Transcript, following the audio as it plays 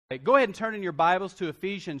Go ahead and turn in your Bibles to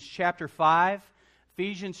Ephesians chapter 5.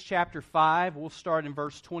 Ephesians chapter 5, we'll start in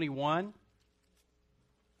verse 21.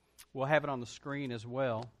 We'll have it on the screen as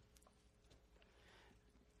well.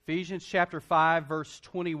 Ephesians chapter 5, verse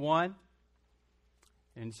 21.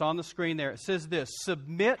 And it's on the screen there. It says this: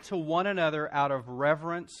 submit to one another out of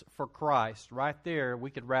reverence for Christ. Right there,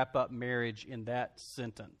 we could wrap up marriage in that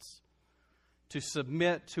sentence. To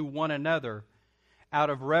submit to one another out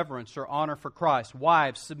of reverence or honor for Christ.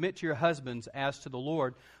 Wives, submit to your husbands as to the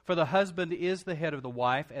Lord. For the husband is the head of the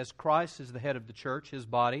wife, as Christ is the head of the church, His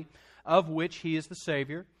body, of which He is the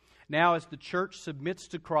Savior. Now as the church submits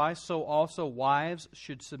to Christ, so also wives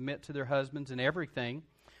should submit to their husbands in everything.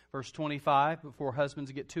 Verse 25, before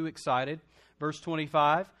husbands get too excited. Verse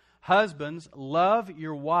 25, husbands, love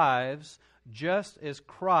your wives just as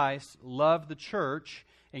Christ loved the church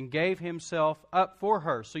and gave Himself up for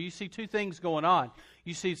her. So you see two things going on.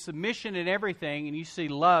 You see submission in everything, and you see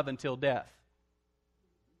love until death.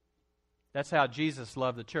 That's how Jesus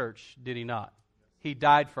loved the church, did He not? He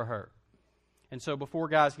died for her. And so before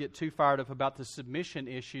guys get too fired up about the submission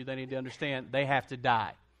issue, they need to understand they have to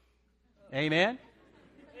die. Amen?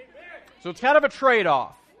 So it's kind of a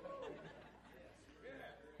trade-off.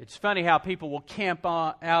 It's funny how people will camp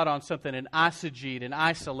out on something and eisegete and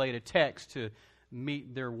isolate a text to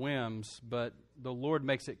meet their whims, but the Lord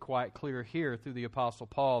makes it quite clear here through the Apostle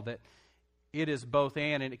Paul that it is both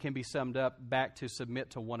and it can be summed up back to submit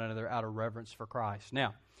to one another out of reverence for Christ.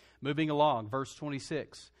 Now, moving along, verse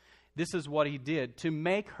 26. This is what He did to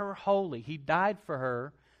make her holy. He died for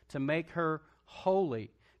her to make her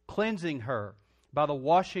holy, cleansing her by the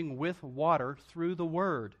washing with water through the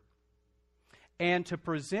Word, and to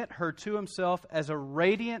present her to Himself as a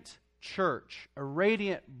radiant church, a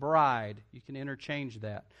radiant bride, you can interchange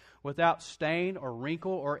that, without stain or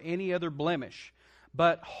wrinkle or any other blemish,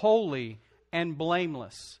 but holy and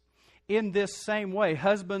blameless. In this same way,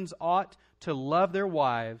 husbands ought to love their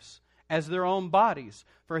wives as their own bodies,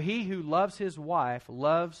 for he who loves his wife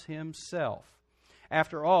loves himself.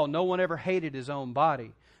 After all, no one ever hated his own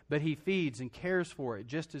body, but he feeds and cares for it,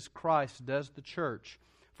 just as Christ does the church.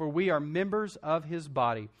 For we are members of His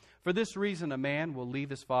body. For this reason, a man will leave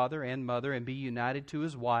his father and mother and be united to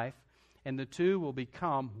his wife, and the two will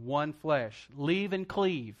become one flesh. Leave and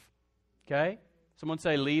cleave. Okay? Someone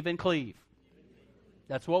say, leave and cleave.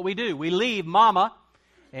 That's what we do. We leave mama,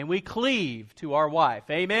 and we cleave to our wife.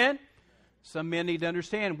 Amen? Some men need to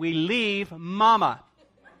understand, we leave mama.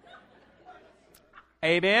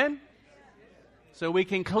 Amen? So we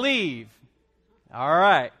can cleave. All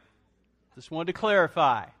right. Just wanted to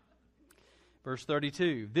clarify. Verse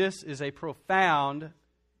 32. This is a profound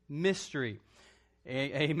mystery.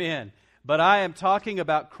 Amen. But I am talking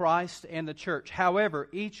about Christ and the church. However,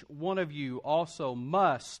 each one of you also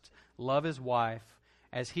must love his wife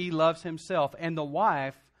as he loves himself, and the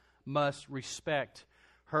wife must respect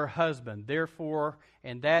her husband. Therefore,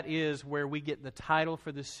 and that is where we get the title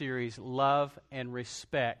for this series, Love and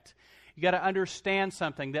Respect. You got to understand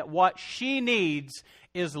something, that what she needs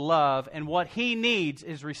is love and what he needs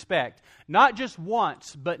is respect. Not just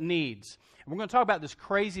wants, but needs. And we're going to talk about this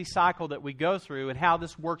crazy cycle that we go through and how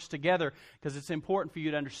this works together, because it's important for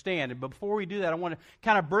you to understand. And before we do that, I want to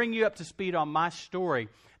kind of bring you up to speed on my story.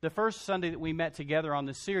 The first Sunday that we met together on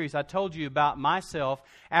this series, I told you about myself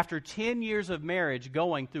after 10 years of marriage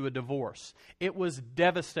going through a divorce. It was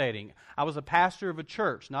devastating. I was a pastor of a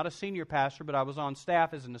church, not a senior pastor, but I was on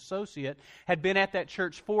staff as an associate. Had been at that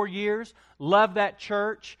church 4 years, loved that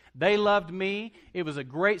church. They loved me. It was a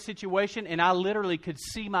great situation, and I literally could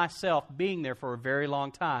see myself being there for a very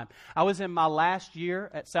long time. I was in my last year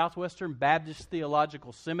at Southwestern Baptist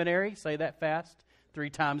Theological Seminary. Say that fast, 3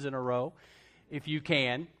 times in a row, if you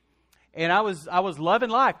can. And I was loving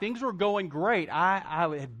life. Things were going great. I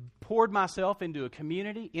had poured myself into a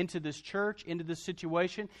community, into this church, into this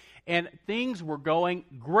situation, and things were going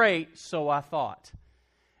great, so I thought.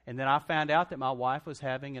 And then I found out that my wife was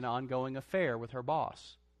having an ongoing affair with her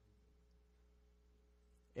boss.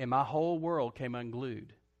 And my whole world came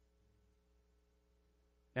unglued.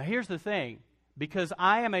 Now here's the thing. Because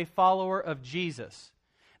I am a follower of Jesus,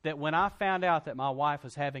 that when I found out that my wife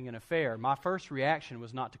was having an affair, my first reaction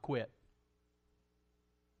was not to quit.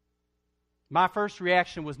 My first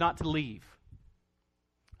reaction was not to leave.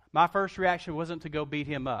 My first reaction wasn't to go beat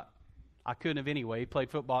him up. I couldn't have anyway. He played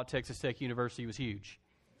football at Texas Tech University. He was huge.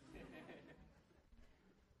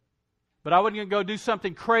 But I wasn't going to go do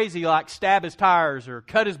something crazy like stab his tires or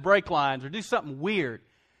cut his brake lines or do something weird.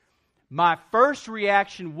 My first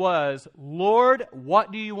reaction was, Lord,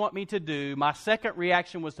 what do you want me to do? My second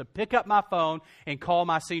reaction was to pick up my phone and call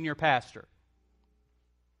my senior pastor.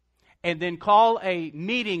 and then call a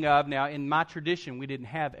meeting of, now in my tradition we didn't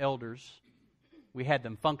have elders. We had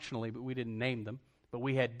them functionally, but we didn't name them. But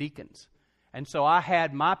we had deacons. And so I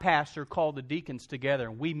had my pastor call the deacons together,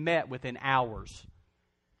 and we met within hours.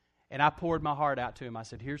 And I poured my heart out to him. I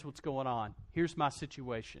said, here's what's going on. Here's my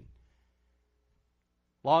situation.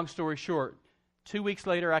 Long story short, 2 weeks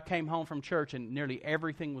later I came home from church and nearly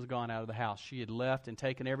everything was gone out of the house. She had left and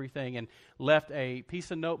taken everything and left a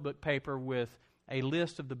piece of notebook paper with a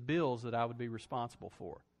list of the bills that I would be responsible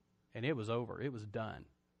for. And it was over. It was done.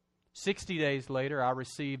 60 days later, I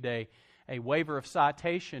received a waiver of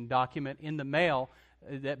citation document in the mail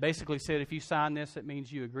that basically said, if you sign this, it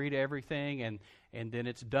means you agree to everything, and then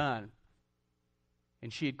it's done.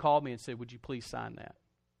 And she had called me and said, would you please sign that?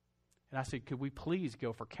 And I said, could we please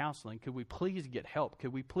go for counseling? Could we please get help?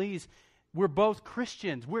 Could we please, we're both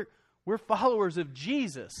Christians. We're followers of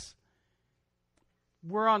Jesus.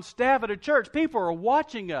 We're on staff at a church. People are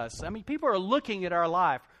watching us. I mean, people are looking at our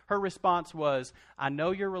life. Her response was, I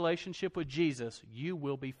know your relationship with Jesus. You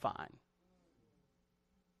will be fine.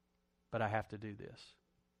 But I have to do this.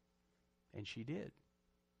 And she did.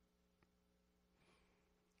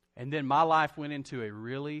 And then my life went into a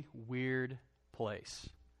really weird place.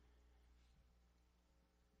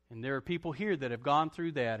 And there are people here that have gone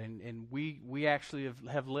through that, and we actually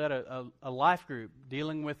have led a life group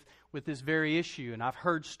dealing with this very issue. And I've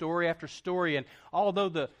heard story after story, and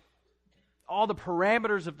although all the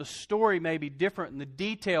parameters of the story may be different in the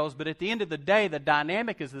details, but at the end of the day, the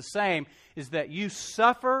dynamic is the same, is that you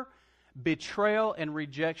suffer betrayal and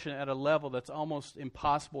rejection at a level that's almost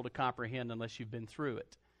impossible to comprehend unless you've been through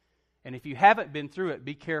it. And if you haven't been through it,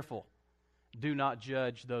 be careful. Do not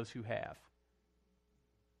judge those who have.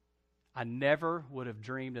 I never would have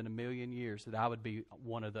dreamed in a million years that I would be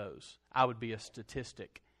one of those. I would be a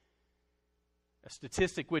statistic. A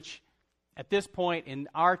statistic which, at this point in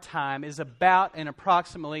our time, is about and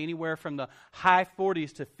approximately anywhere from the high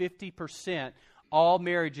 40s to 50%. All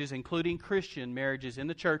marriages, including Christian marriages in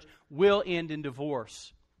the church, will end in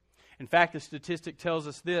divorce. In fact, the statistic tells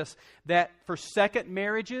us this, that for second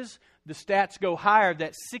marriages, the stats go higher,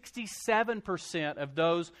 that 67% of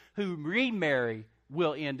those who remarry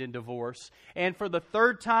will end in divorce. And for the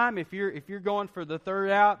third time, if you're going for the third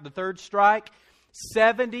out, the third strike,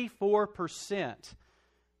 74%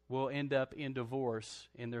 will end up in divorce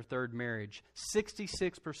in their third marriage.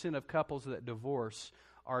 66% of couples that divorce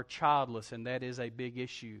are childless, and that is a big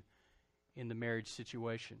issue in the marriage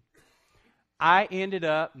situation. I ended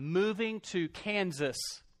up moving to Kansas.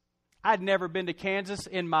 I'd never been to Kansas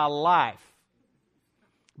in my life.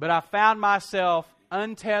 But I found myself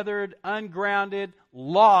untethered, ungrounded,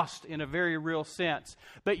 lost in a very real sense,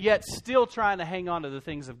 but yet still trying to hang on to the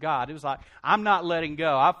things of God. It was like, I'm not letting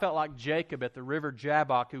go. I felt like Jacob at the river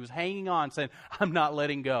Jabbok, who was hanging on, saying, I'm not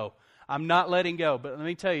letting go. I'm not letting go. But let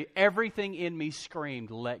me tell you, everything in me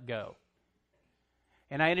screamed, let go.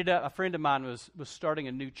 And I ended up, a friend of mine was starting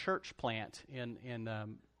a new church plant in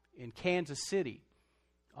Kansas City,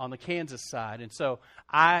 on the Kansas side. And so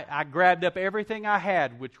I grabbed up everything I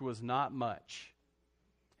had, which was not much.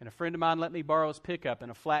 And a friend of mine let me borrow his pickup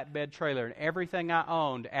and a flatbed trailer. And everything I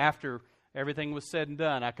owned after everything was said and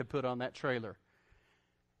done, I could put on that trailer.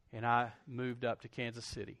 And I moved up to Kansas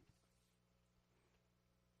City.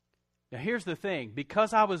 Now here's the thing.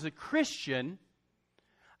 Because I was a Christian,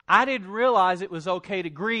 I didn't realize it was okay to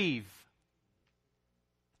grieve.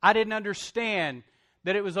 I didn't understand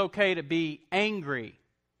that it was okay to be angry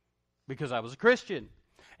because I was a Christian.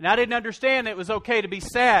 And I didn't understand that it was okay to be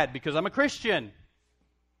sad because I'm a Christian.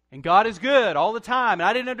 And God is good all the time. And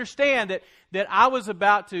I didn't understand that I was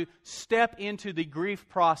about to step into the grief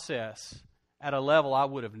process at a level I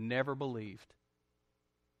would have never believed.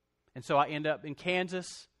 And so I end up in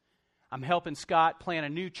Kansas. I'm helping Scott plant a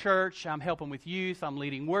new church. I'm helping with youth. I'm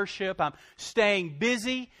leading worship. I'm staying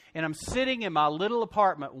busy. And I'm sitting in my little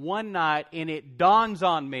apartment one night, and it dawns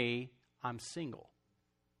on me, I'm single.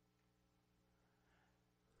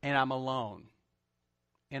 And I'm alone.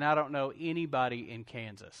 And I don't know anybody in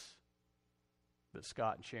Kansas but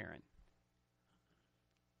Scott and Sharon.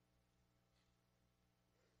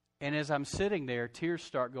 And as I'm sitting there, tears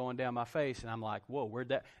start going down my face, and I'm like, whoa, where'd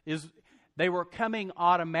that... They were coming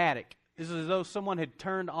automatic. It's as though someone had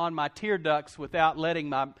turned on my tear ducts without letting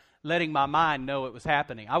my mind know it was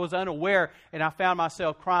happening. I was unaware, and I found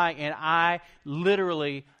myself crying, and I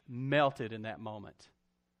literally melted in that moment.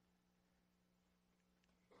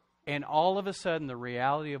 And all of a sudden, the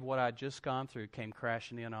reality of what I'd just gone through came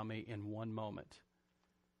crashing in on me in one moment.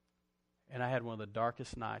 And I had one of the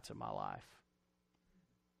darkest nights of my life.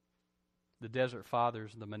 The Desert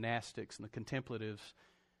Fathers, the monastics, and the contemplatives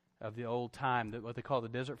of the old time, what they call the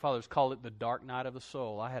Desert Fathers, call it the dark night of the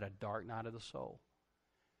soul. I had a dark night of the soul.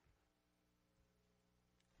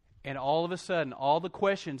 And all of a sudden, all the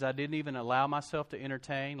questions I didn't even allow myself to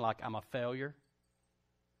entertain, like I'm a failure,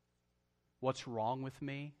 what's wrong with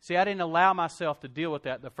me? See, I didn't allow myself to deal with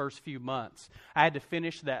that the first few months. I had to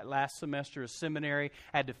finish that last semester of seminary.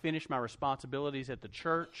 I had to finish my responsibilities at the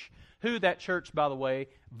church. Who that church, by the way,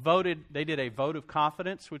 voted, they did a vote of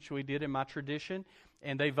confidence, which we did in my tradition,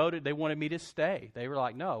 and they wanted me to stay. They were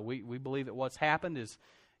like, no, we believe that what's happened is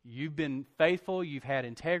you've been faithful, you've had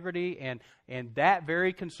integrity, and that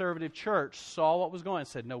very conservative church saw what was going on and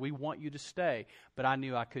said, no, we want you to stay. But I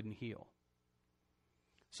knew I couldn't heal.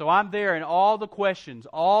 So I'm there, and all the questions,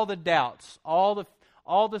 all the doubts, all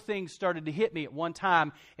the things started to hit me at one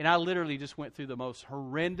time, and I literally just went through the most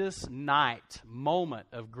horrendous moment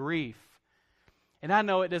of grief. And I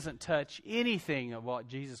know it doesn't touch anything of what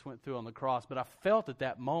Jesus went through on the cross, but I felt at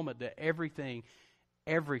that moment that everything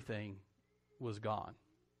was gone.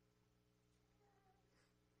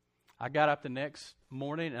 I got up the next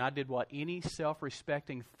morning, and I did what any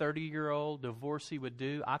self-respecting 30-year-old divorcee would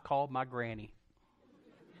do. I called my granny.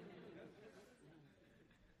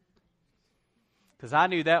 Because I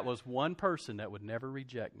knew that was one person that would never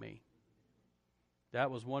reject me.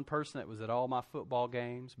 That was one person that was at all my football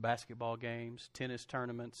games, basketball games, tennis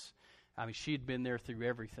tournaments. I mean, she'd been there through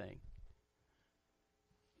everything.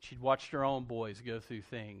 She'd watched her own boys go through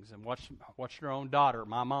things and watched her own daughter,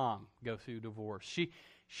 my mom, go through divorce.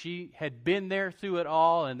 She had been there through it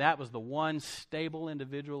all, and that was the one stable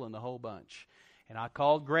individual in the whole bunch. And I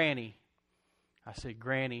called Granny. I said,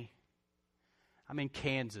 Granny, I'm in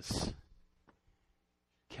Kansas.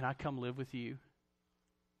 Can I come live with you?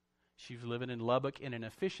 She was living in Lubbock in an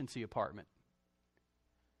efficiency apartment.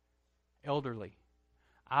 Elderly.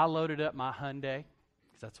 I loaded up my Hyundai,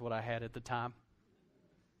 because that's what I had at the time.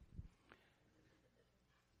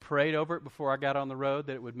 Prayed over it before I got on the road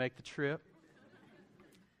that it would make the trip.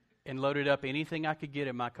 And loaded up anything I could get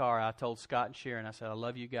in my car. I told Scott and Sharon, I said, I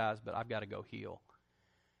love you guys, but I've got to go heal.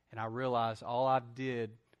 And I realized all I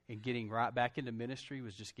did in getting right back into ministry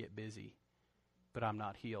was just get busy. But I'm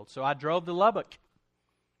not healed. So I drove to Lubbock.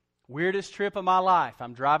 Weirdest trip of my life.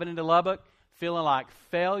 I'm driving into Lubbock, feeling like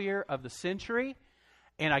failure of the century.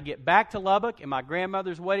 And I get back to Lubbock, and my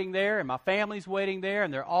grandmother's waiting there, and my family's waiting there,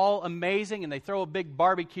 and they're all amazing, and they throw a big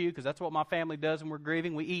barbecue, because that's what my family does when we're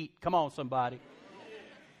grieving. We eat. Come on, somebody.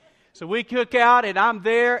 So we cook out, and I'm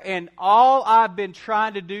there, and all I've been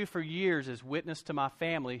trying to do for years is witness to my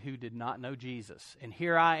family who did not know Jesus. And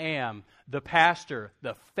here I am, the pastor,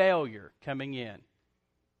 the failure, coming in.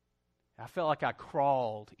 I felt like I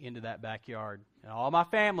crawled into that backyard. And all my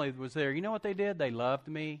family was there. You know what they did? They loved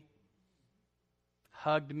me,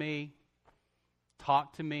 hugged me,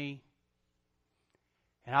 talked to me.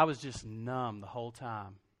 And I was just numb the whole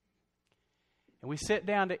time. And we sit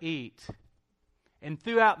down to eat. And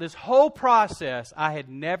throughout this whole process, I had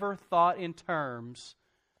never thought in terms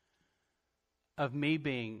of me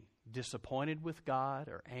being disappointed with God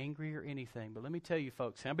or angry or anything. But let me tell you,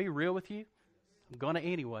 folks, can I be real with you? I'm going to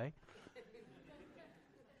anyway.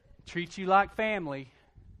 Treat you like family.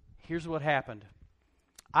 Here's what happened.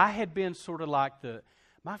 I had been sort of like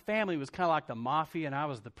my family was kind of like the mafia, and I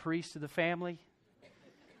was the priest of the family.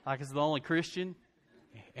 Like I was the only Christian.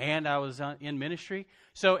 And I was in ministry.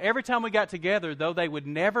 So every time we got together, though they would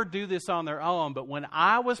never do this on their own, but when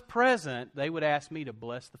I was present, they would ask me to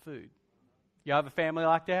bless the food. You have a family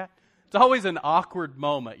like that? It's always an awkward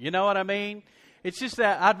moment. You know what I mean? It's just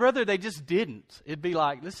that I'd rather they just didn't. It'd be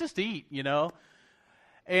like, let's just eat, you know.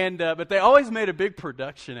 And but they always made a big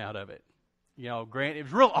production out of it. You know, it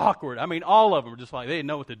was real awkward. I mean, all of them were just like, they didn't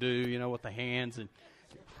know what to do, you know, with the hands and...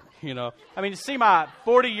 You know, I mean, to see my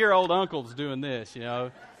 40-year-old uncles doing this, you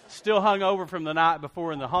know, still hung over from the night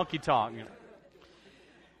before in the honky-tonk, you know.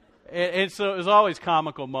 And so it was always a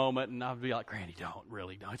comical moment, and I'd be like, Granny, don't.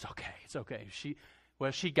 It's okay. It's okay.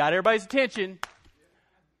 She got everybody's attention.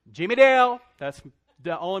 Jimmy Dale. That's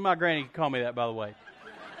only my granny could call me that, by the way.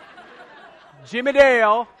 Jimmy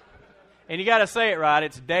Dale. And you got to say it right.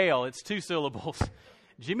 It's Dale. It's 2 syllables.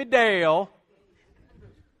 Jimmy Dale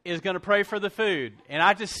is going to pray for the food. And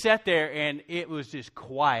I just sat there, and it was just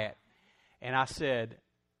quiet. And I said,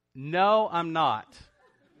 no, I'm not.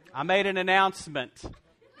 I made an announcement.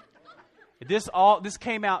 This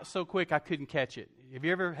came out so quick I couldn't catch it. Have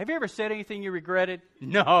you ever said anything you regretted?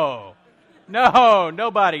 No,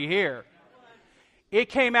 nobody here. It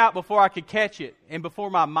came out before I could catch it, and before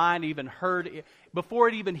my mind even heard it, before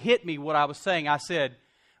it even hit me what I was saying. I said,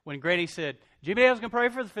 when Granny said, Jimmy Dale's going to pray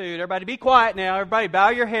for the food. Everybody be quiet now. Everybody bow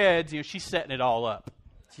your heads. You know, she's setting it all up.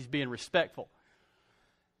 She's being respectful.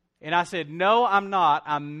 And I said, no, I'm not.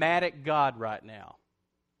 I'm mad at God right now.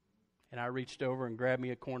 And I reached over and grabbed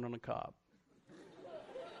me a corn on the cob.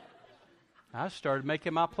 I started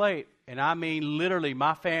making my plate. And I mean literally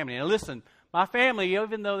my family. And listen, my family,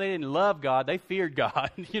 even though they didn't love God, they feared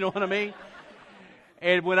God. You know what I mean?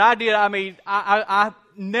 And when I did, I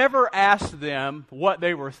never asked them what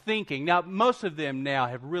they were thinking. Now, most of them now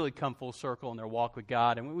have really come full circle in their walk with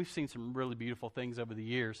God. And we've seen some really beautiful things over the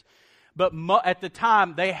years. But at the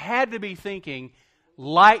time, they had to be thinking,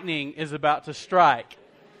 lightning is about to strike.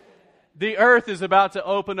 The earth is about to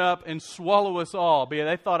open up and swallow us all. But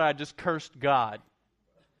they thought I just cursed God.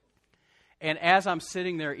 And as I'm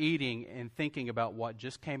sitting there eating and thinking about what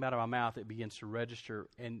just came out of my mouth, it begins to register.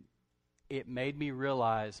 And it made me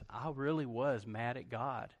realize I really was mad at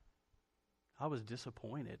God. I was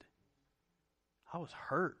disappointed. I was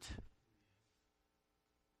hurt.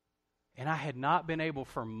 And I had not been able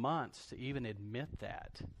for months to even admit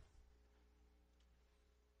that.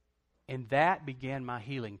 And that began my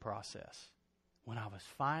healing process. When I was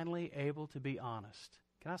finally able to be honest.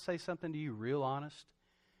 Can I say something to you real honest?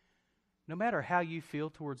 No matter how you feel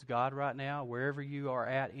towards God right now, wherever you are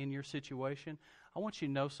at in your situation, I want you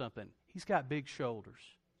to know something. He's got big shoulders.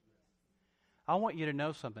 I want you to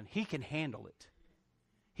know something. He can handle it.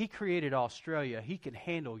 He created Australia. He can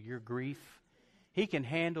handle your grief. He can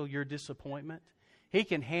handle your disappointment. He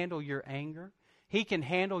can handle your anger. He can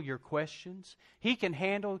handle your questions. He can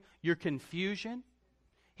handle your confusion.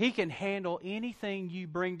 He can handle anything you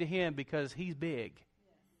bring to Him because He's big.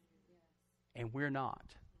 And we're not.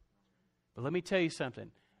 But let me tell you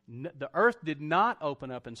something. The earth did not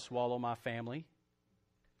open up and swallow my family.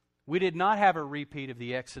 We did not have a repeat of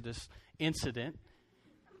the Exodus incident.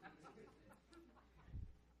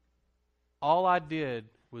 All I did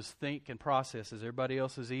was think and process as everybody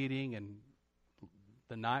else is eating, and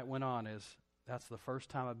the night went on. That's the first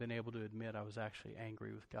time I've been able to admit I was actually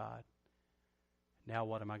angry with God. Now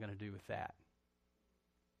what am I going to do with that?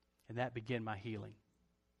 And that began my healing.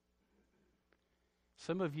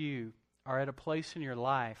 Some of you are at a place in your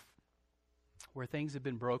life where things have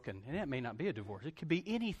been broken. And it may not be a divorce. It could be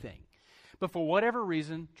anything. But for whatever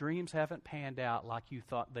reason, dreams haven't panned out like you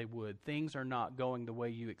thought they would. Things are not going the way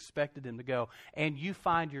you expected them to go. And you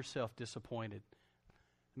find yourself disappointed.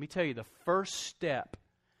 Let me tell you, the first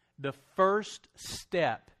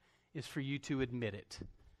step is for you to admit it.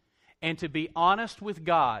 And to be honest with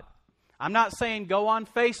God. I'm not saying go on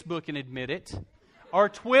Facebook and admit it. Or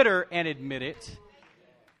Twitter and admit it.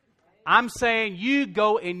 I'm saying you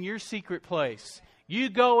go in your secret place. You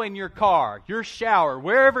go in your car, your shower,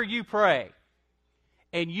 wherever you pray.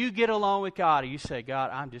 And you get along with God and you say, God,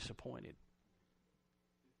 I'm disappointed.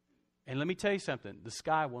 And let me tell you something. The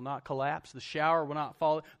sky will not collapse. The shower will not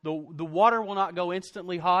fall. The water will not go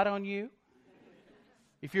instantly hot on you.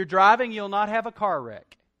 If you're driving, you'll not have a car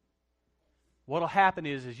wreck. What will happen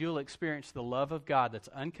is you'll experience the love of God that's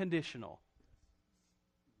unconditional.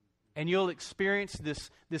 And you'll experience this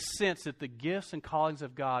sense that the gifts and callings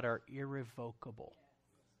of God are irrevocable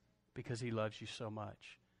because He loves you so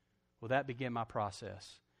much. Well, that began my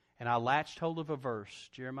process. And I latched hold of a verse,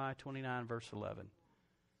 Jeremiah 29, verse 11.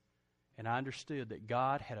 And I understood that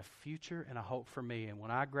God had a future and a hope for me. And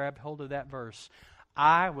when I grabbed hold of that verse,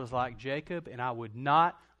 I was like Jacob and I would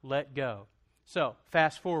not let go. So,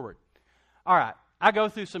 fast forward. All right, I go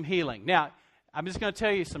through some healing. Now, I'm just going to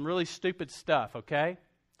tell you some really stupid stuff, okay?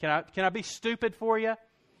 Can I be stupid for you?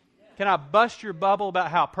 Can I bust your bubble about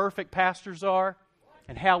how perfect pastors are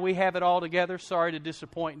and how we have it all together? Sorry to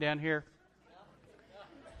disappoint down here.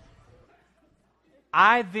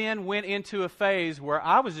 I then went into a phase where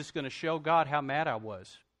I was just going to show God how mad I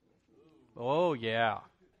was. Oh, yeah.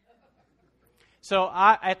 So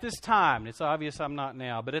at this time, it's obvious I'm not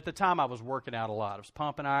now, but at the time I was working out a lot. I was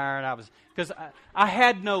pumping iron. Because I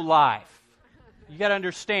had no life. You got to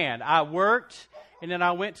understand, I worked. And then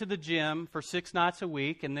I went to the gym for 6 nights a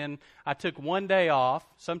week. And then I took one day off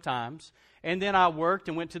sometimes. And then I worked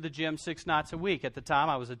and went to the gym 6 nights a week. At the time,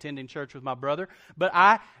 I was attending church with my brother. But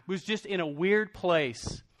I was just in a weird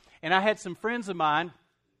place. And I had some friends of mine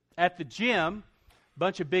at the gym, a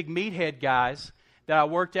bunch of big meathead guys that I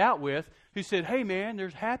worked out with, who said, hey, man,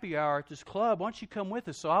 there's happy hour at this club. Why don't you come with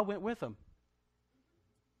us? So I went with them.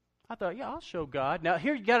 I thought, yeah, I'll show God. Now,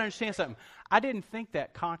 here you got to understand something. I didn't think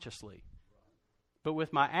that consciously. But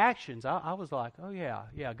with my actions, I was like, oh,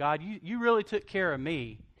 yeah, God, you really took care of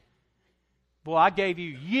me. Boy, I gave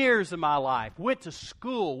you years of my life, went to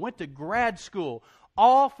school, went to grad school,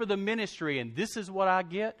 all for the ministry, and this is what I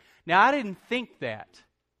get? Now, I didn't think that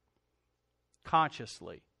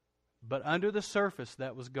consciously. But under the surface,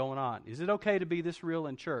 that was going on. Is it okay to be this real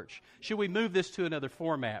in church? Should we move this to another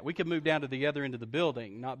format? We could move down to the other end of the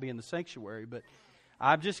building, not be in the sanctuary, but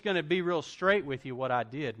I'm just going to be real straight with you what I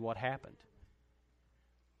did, what happened.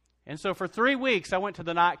 And so for 3 weeks, I went to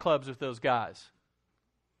the nightclubs with those guys.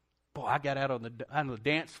 Boy, I got out on the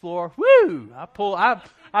dance floor. Woo!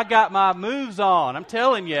 I got my moves on. I'm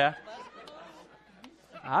telling you,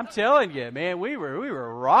 man, we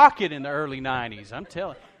were rocking in the early 90s. I'm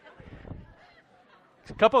telling you.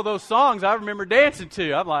 A couple of those songs I remember dancing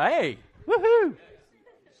to. I'm like, hey, woohoo!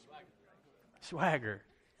 Swagger.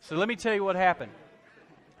 So let me tell you what happened.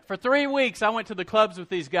 For 3 weeks, I went to the clubs with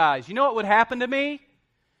these guys. You know what would happen to me?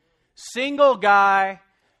 Single guy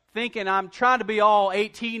thinking I'm trying to be all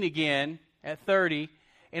 18 again at 30,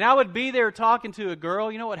 and I would be there talking to a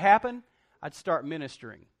girl. You know what happened? I'd start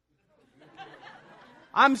ministering.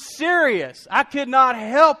 I'm serious. I could not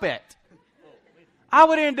help it. I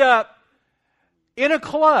would end up in a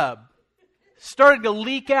club, started to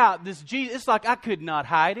leak out this Jesus. It's like I could not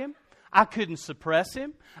hide him. I couldn't suppress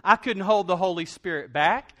him. I couldn't hold the Holy Spirit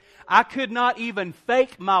back. I could not even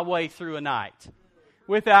fake my way through a night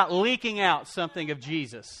without leaking out something of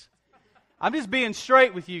Jesus. I'm just being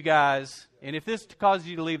straight with you guys. And if this causes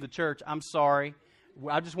you to leave the church, I'm sorry.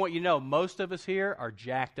 I just want you to know most of us here are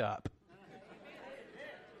jacked up.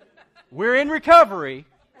 We're in recovery.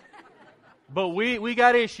 But we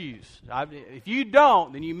got issues. If you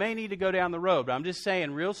don't, then you may need to go down the road. But I'm just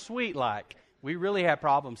saying, real sweet like, we really have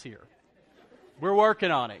problems here. We're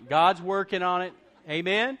working on it. God's working on it.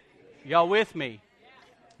 Amen? Y'all with me?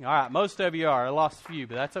 All right, most of you are. I lost a few,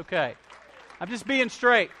 but that's okay. I'm just being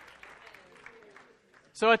straight.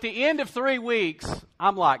 So at the end of 3 weeks,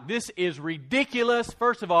 I'm like, this is ridiculous.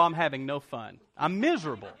 First of all, I'm having no fun. I'm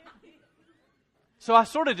miserable. So I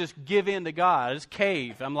sort of just give in to God. I just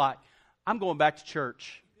cave. I'm like, I'm going back to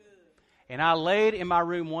church. And I laid in my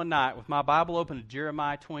room one night with my Bible open to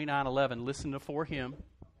Jeremiah 29:11, listening to For Him.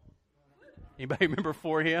 Anybody remember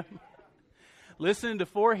For Him? Listening to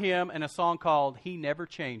For Him and a song called He Never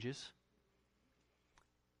Changes.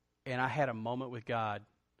 And I had a moment with God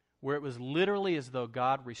where it was literally as though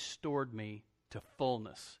God restored me to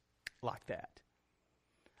fullness like that.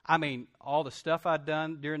 I mean, all the stuff I'd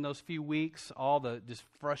done during those few weeks, all the just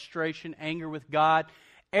frustration, anger with God,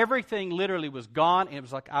 everything literally was gone, and it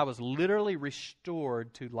was like I was literally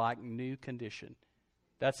restored to like new condition.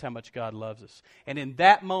 That's how much God loves us. And in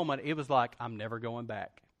that moment, it was like, I'm never going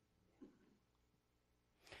back.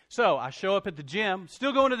 So I show up at the gym,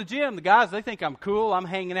 still going to the gym. The guys, they think I'm cool. I'm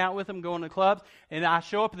hanging out with them, going to clubs. And I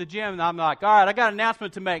show up at the gym, and I'm like, all right, I got an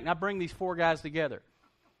announcement to make. And I bring these 4 guys together.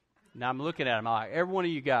 Now I'm looking at them, I'm like, every one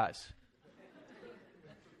of you guys.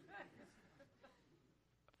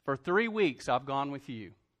 For 3 weeks, I've gone with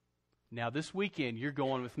you. Now this weekend, you're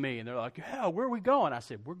going with me. And they're like, yeah, where are we going? I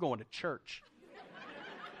said, we're going to church.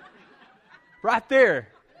 Right there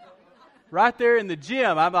in the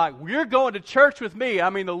gym. I'm like, you're going to church with me. I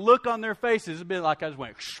mean, the look on their faces has been like I just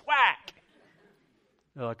went, schwack.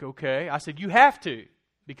 They're like, okay. I said, you have to.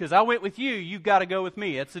 Because I went with you, you've got to go with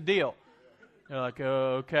me. That's the deal. They're like,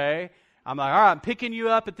 okay. I'm like, all right, I'm picking you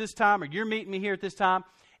up at this time, or you're meeting me here at this time.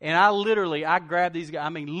 And I grab these guys, I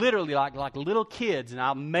mean, literally like little kids, and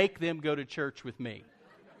I'll make them go to church with me.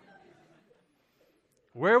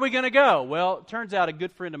 Where are we going to go? Well, it turns out a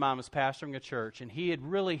good friend of mine was pastoring a church, and he had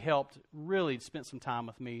really spent some time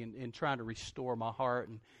with me in trying to restore my heart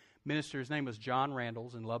and minister. His name was John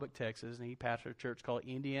Randalls in Lubbock, Texas, and he pastored a church called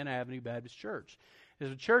Indiana Avenue Baptist Church. It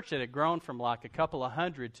was a church that had grown from like a couple of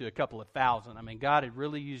hundred to a couple of thousand. I mean, God had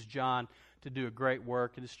really used John to do a great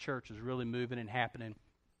work, and this church was really moving and happening.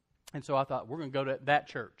 And so I thought, we're going to go to that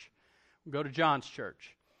church. We'll go to John's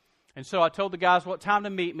church. And so I told the guys what time to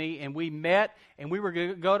meet me, and we met, and we were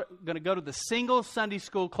going to go to the single Sunday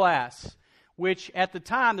school class, which at the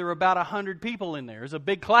time there were about 100 people in there. It was a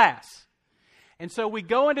big class. And so we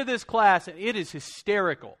go into this class, and it is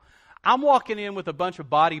hysterical. I'm walking in with a bunch of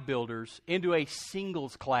bodybuilders into a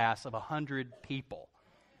singles class of 100 people.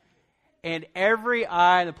 And every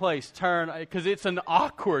eye in the place turned, because it's an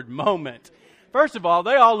awkward moment. First of all,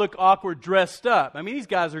 they all look awkward dressed up. I mean, these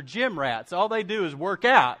guys are gym rats. All they do is work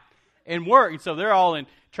out and work. And so they're all in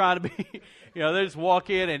trying to be, they just walk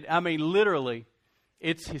in, and I mean, literally,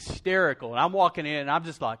 it's hysterical. And I'm walking in, and I'm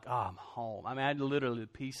just like, oh, I'm home. I mean, I had literally the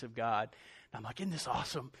peace of God. And I'm like, isn't this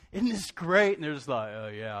awesome? Isn't this great? And they're just like, oh,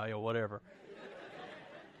 yeah, whatever.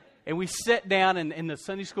 And we sit down, and the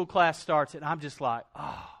Sunday school class starts, and I'm just like,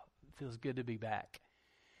 oh, it feels good to be back.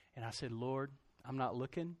 And I said, Lord, I'm not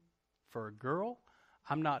looking for a girl.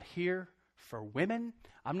 I'm not here for women.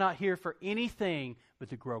 I'm not here for anything but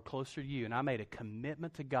to grow closer to you. And I made a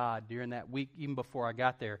commitment to God during that week, even before I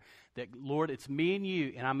got there, that, Lord, it's me and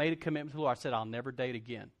you. And I made a commitment to the Lord. I said, I'll never date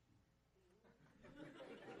again.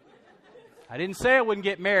 I didn't say I wouldn't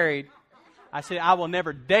get married. I said, I will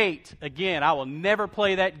never date again. I will never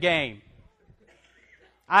play that game.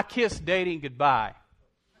 I kiss dating goodbye,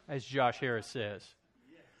 as Josh Harris says.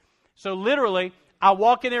 So literally, I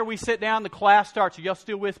walk in there, we sit down, the class starts. Are y'all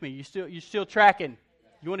still with me? You still tracking?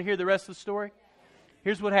 You want to hear the rest of the story?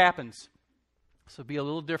 Here's what happens. This will be a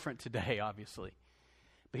little different today, obviously.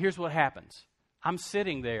 But here's what happens. I'm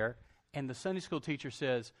sitting there, and the Sunday school teacher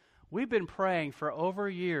says, we've been praying for over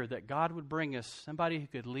a year that God would bring us somebody who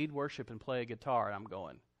could lead worship and play a guitar. And I'm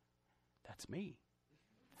going, that's me.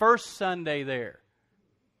 First Sunday there.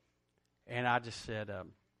 And I just said,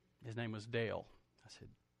 his name was Dale. I said,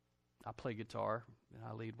 I play guitar and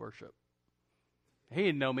I lead worship. He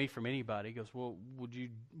didn't know me from anybody. He goes, well, would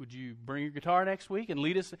you bring your guitar next week and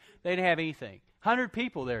lead us? They didn't have anything. 100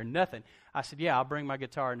 people there, nothing. I said, yeah, I'll bring my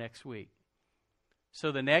guitar next week.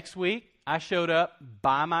 So the next week, I showed up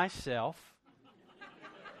by myself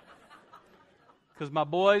because my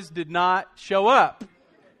boys did not show up.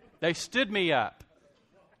 They stood me up.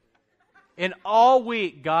 And all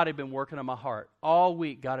week, God had been working on my heart. All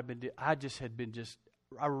week, God had been,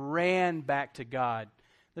 I ran back to God.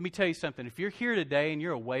 Let me tell you something. If you're here today and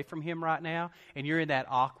you're away from Him right now, and you're in that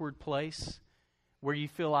awkward place where you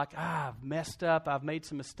feel like, I've messed up, I've made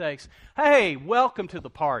some mistakes. Hey, welcome to the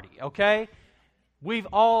party, okay? We've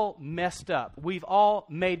all messed up. We've all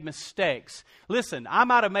made mistakes. Listen, I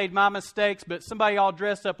might have made my mistakes, but somebody all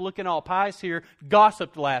dressed up looking all pious here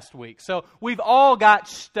gossiped last week. So we've all got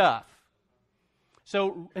stuff.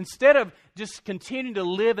 So instead of just continuing to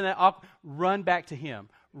live in that, run back to Him.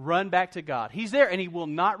 Run back to God. He's there and He will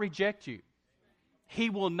not reject you. He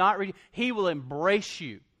will not. He will embrace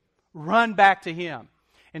you. Run back to Him.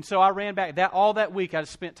 And so I ran back. All that week I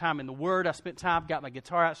spent time in the Word. I spent time, got my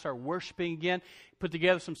guitar out, started worshiping again, put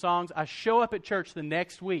together some songs. I show up at church the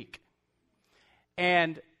next week.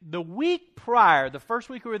 And the week prior, the first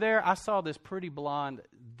week we were there, I saw this pretty blonde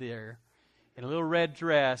there in a little red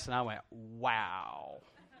dress, and I went, wow.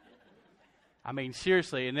 I mean,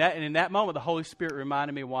 seriously, and in that moment, the Holy Spirit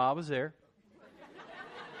reminded me why I was there.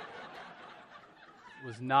 It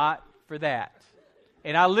was not for that.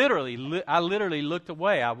 And I literally looked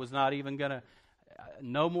away. I was not even going to,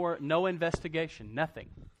 no investigation, nothing.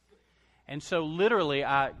 And so literally,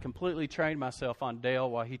 I completely trained myself on Dale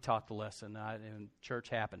while he taught the lesson, and church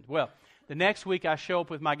happened. Well, the next week I show up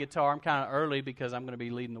with my guitar. I'm kind of early because I'm going to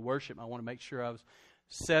be leading the worship. I want to make sure I was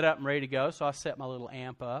set up and ready to go. So I set my little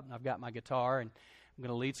amp up, and I've got my guitar, and I'm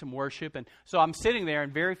going to lead some worship. And so I'm sitting there,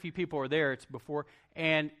 and very few people are there. It's before,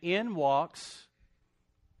 and in walks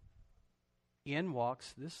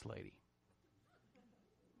this lady.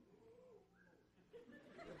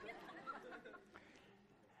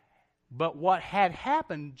 But what had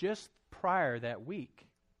happened just prior that week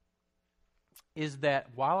is that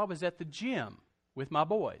while I was at the gym with my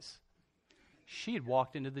boys, she had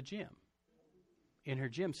walked into the gym in her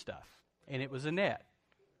gym stuff, and it was Annette.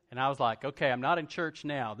 And I was like, okay, I'm not in church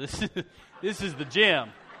now. This is the gym.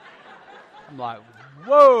 I'm like,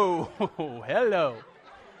 whoa, hello.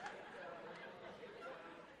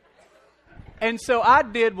 And so I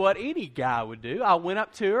did what any guy would do. I went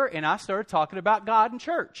up to her, and I started talking about God in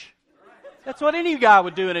church. That's what any guy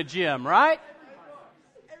would do in a gym, right?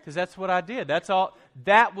 Because that's what I did. That's all.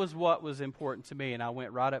 That was what was important to me. And I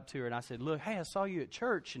went right up to her, and I said, look, hey, I saw you at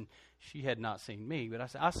church. And she had not seen me, but I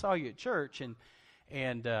said, I saw you at church, and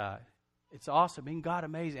it's awesome. Isn't God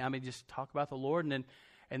amazing? I mean, just talk about the Lord. And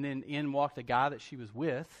then in walked the guy that she was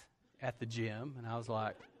with at the gym, and I was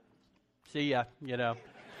like, see ya,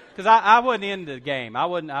 Because I wasn't into the game. I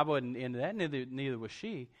wasn't into that. Neither was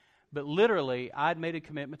she. But literally, I'd made a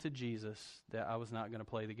commitment to Jesus that I was not going to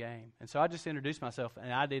play the game. And so I just introduced myself,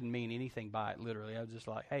 and I didn't mean anything by it, literally. I was just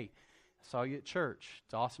like, hey, I saw you at church.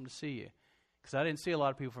 It's awesome to see you. Because I didn't see a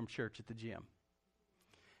lot of people from church at the gym.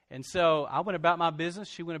 And so I went about my business.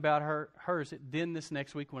 She went about hers. Then this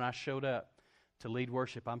next week when I showed up to lead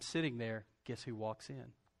worship, I'm sitting there. Guess who walks in?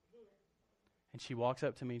 And she walks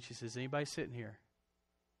up to me, and she says, anybody sitting here?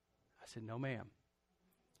 I said, no, ma'am.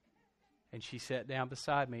 And she sat down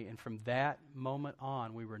beside me, and from that moment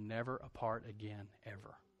on, we were never apart again,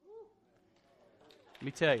 ever. Let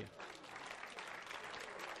me tell you.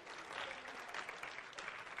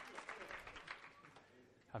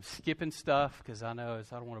 I'm skipping stuff because I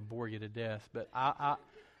don't want to bore you to death, but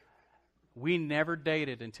we never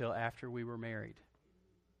dated until after we were married.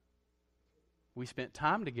 We spent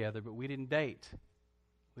time together, but we didn't date.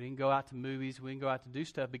 We didn't go out to movies. We didn't go out to do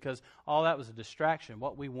stuff because all that was a distraction.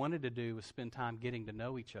 What we wanted to do was spend time getting to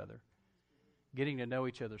know each other, getting to know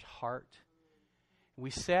each other's heart. We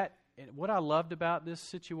sat, and what I loved about this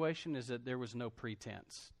situation is that there was no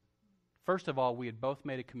pretense. First of all, we had both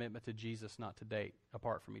made a commitment to Jesus not to date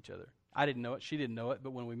apart from each other. I didn't know it. She didn't know it.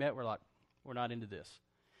 But when we met, we're like, we're not into this.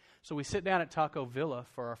 So we sit down at Taco Villa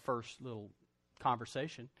for our first little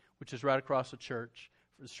conversation, which is right across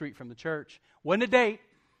the street from the church. Wasn't a date.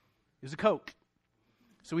 It was a Coke.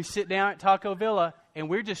 So we sit down at Taco Villa, and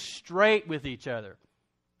we're just straight with each other.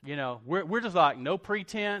 You know, we're just like, no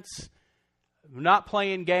pretense. We're not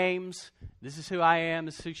playing games. This is who I am.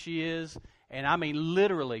 This is who she is. And I mean,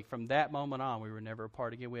 literally, from that moment on, we were never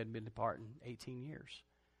apart again. We hadn't been apart in 18 years.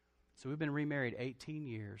 So we've been remarried 18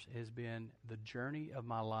 years. It has been the journey of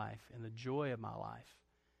my life and the joy of my life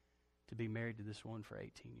to be married to this woman for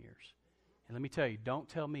 18 years. And let me tell you, don't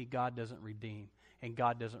tell me God doesn't redeem and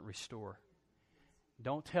God doesn't restore.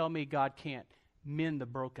 Don't tell me God can't mend the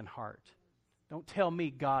broken heart. Don't tell me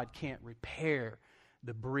God can't repair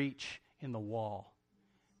the breach in the wall.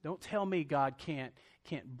 Don't tell me God can't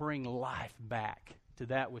bring life back to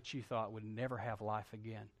that which you thought would never have life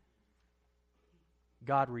again.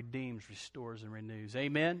 God redeems, restores, and renews.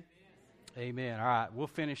 Amen? Amen. All right, we'll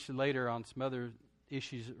finish later on some other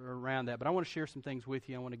issues around that, but I want to share some things with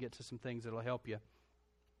you. I want to get to some things that will help you.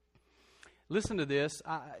 Listen to this.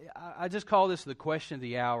 I just call this the question of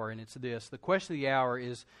the hour, and it's this. The question of the hour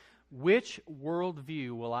is, which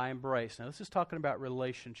worldview will I embrace? Now, this is talking about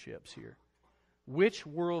relationships here. Which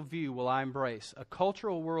worldview will I embrace? A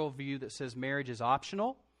cultural worldview that says marriage is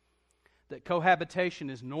optional, that cohabitation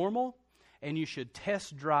is normal, and you should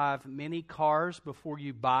test drive many cars before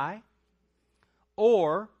you buy?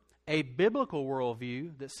 Or a biblical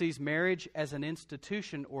worldview that sees marriage as an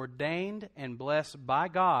institution ordained and blessed by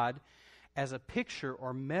God as a picture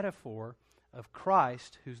or metaphor of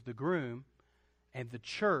Christ, who's the groom, and the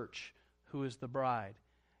church, who is the bride?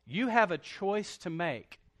 You have a choice to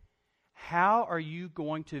make. How are you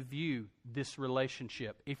going to view this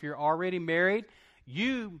relationship? If you're already married,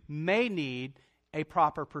 you may need a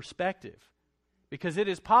proper perspective, because it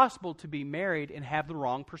is possible to be married and have the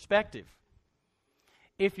wrong perspective.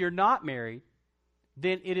 If you're not married,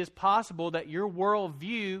 then it is possible that your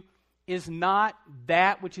worldview is not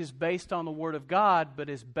that which is based on the Word of God, but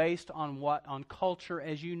is based on what? On culture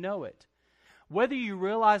as you know it. Whether you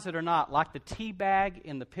realize it or not, like the tea bag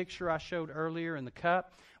in the picture I showed earlier in the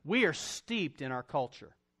cup, we are steeped in our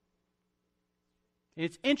culture.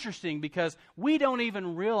 It's interesting because we don't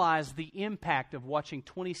even realize the impact of watching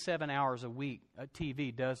 27 hours a week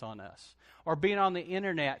TV does on us, or being on the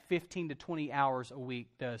internet 15 to 20 hours a week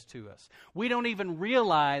does to us. We don't even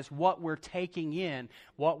realize what we're taking in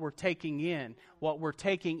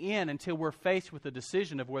until we're faced with the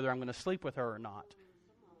decision of whether I'm going to sleep with her or not.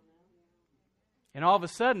 And all of a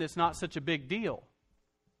sudden, it's not such a big deal.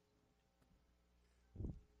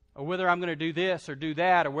 Or whether I'm going to do this or do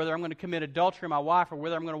that, or whether I'm going to commit adultery with my wife, or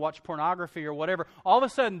whether I'm going to watch pornography or whatever. All of a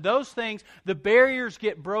sudden, those things, the barriers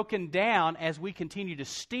get broken down as we continue to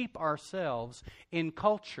steep ourselves in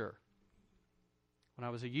culture. When I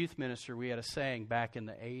was a youth minister, we had a saying back in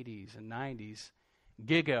the 80s and 90s,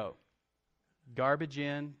 GIGO, garbage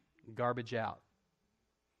in, garbage out.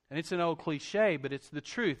 And it's an old cliche, but it's the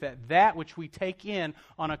truth, that which we take in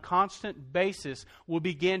on a constant basis will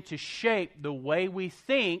begin to shape the way we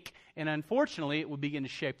think, and unfortunately, it will begin to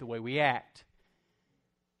shape the way we act.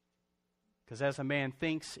 Because as a man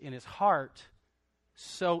thinks in his heart,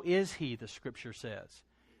 so is he, the Scripture says.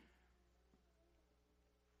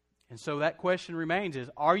 And so that question remains is,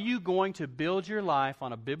 are you going to build your life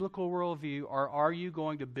on a biblical worldview, or are you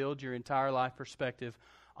going to build your entire life perspective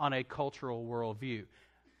on a cultural worldview?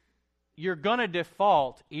 You're going to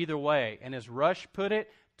default either way. And as Rush put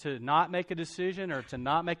it, to not make a decision or to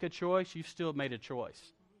not make a choice, you've still made a choice.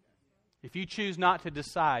 If you choose not to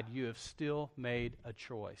decide, you have still made a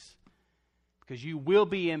choice. Because you will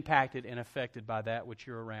be impacted and affected by that which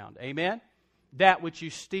you're around. Amen? That which you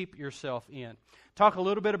steep yourself in. Talk a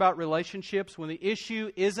little bit about relationships. When the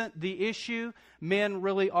issue isn't the issue, men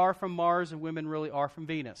really are from Mars and women really are from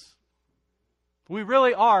Venus. We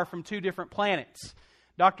really are from two different planets.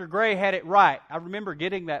 Dr. Gray had it right. I remember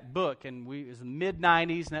getting that book, and it was in the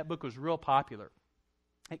mid-'90s, and that book was real popular.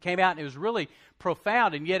 It came out, and it was really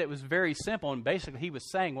profound, and yet it was very simple, and basically he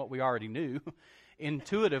was saying what we already knew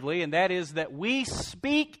intuitively, and that is that we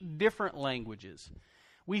speak different languages.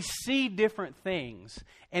 We see different things,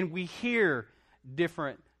 and we hear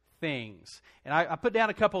different things. And I put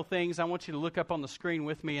down a couple of things I want you to look up on the screen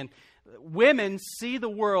with me, and women see the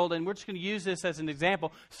world, and we're just going to use this as an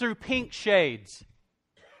example, through pink shades.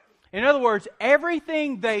 In other words,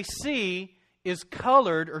 everything they see is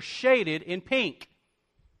colored or shaded in pink.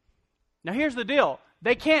 Now here's the deal.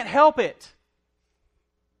 They can't help it.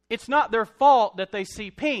 It's not their fault that they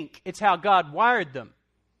see pink. It's how God wired them.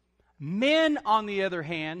 Men, on the other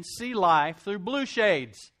hand, see life through blue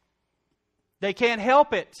shades. They can't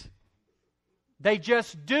help it. They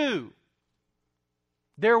just do.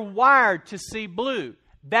 They're wired to see blue.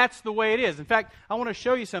 That's the way it is. In fact, I want to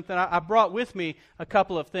show you something. I brought with me a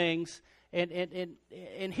couple of things.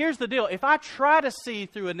 And here's the deal. If I try to see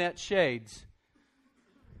through Annette's shades,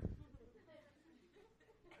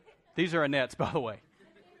 these are Annette's, by the way.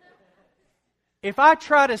 If I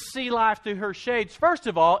try to see life through her shades, first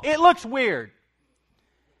of all, it looks weird.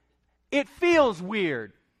 It feels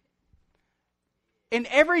weird. And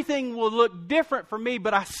everything will look different for me,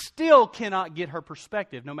 but I still cannot get her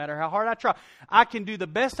perspective, no matter how hard I try. I can do the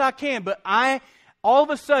best I can, but all of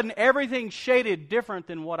a sudden, everything's shaded different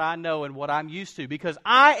than what I know and what I'm used to, because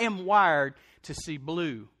I am wired to see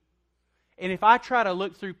blue. And if I try to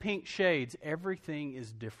look through pink shades, everything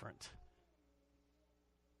is different.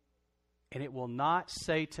 And it will not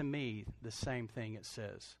say to me the same thing it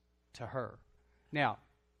says to her. Now,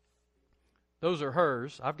 those are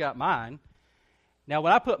hers. I've got mine. Now,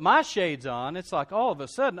 when I put my shades on, it's like all of a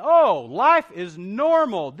sudden, oh, life is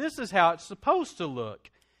normal. This is how it's supposed to look.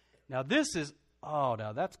 Now,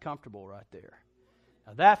 now that's comfortable right there.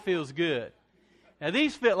 Now, that feels good. Now,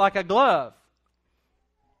 these fit like a glove.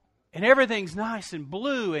 And everything's nice and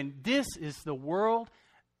blue, and this is the world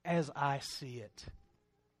as I see it.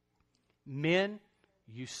 Men,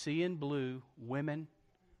 you see in blue. Women,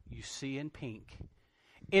 you see in pink.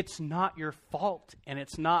 It's not your fault, and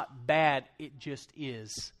it's not bad. It just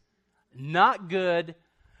is. Not good,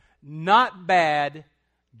 not bad,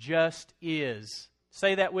 just is.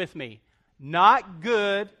 Say that with me. Not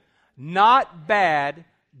good, not bad,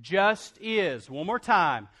 just is. One more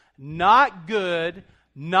time. Not good,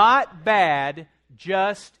 not bad,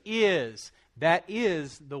 just is. That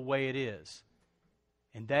is the way it is.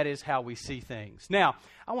 And that is how we see things. Now,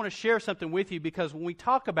 I want to share something with you, because when we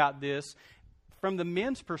talk about this, from the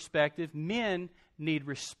men's perspective, men need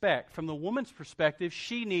respect. From the woman's perspective,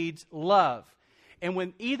 she needs love. And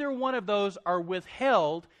when either one of those are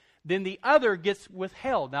withheld, then the other gets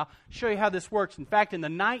withheld. Now, I'll show you how this works. In fact, in the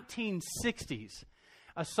 1960s,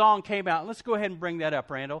 a song came out. Let's go ahead and bring that up,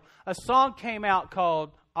 Randall. A song came out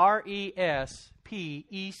called R-E-S-P-E-C-T.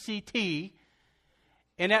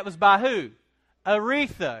 And that was by who?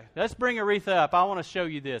 Aretha. Let's bring Aretha up. I want to show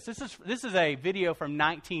you this. This is a video from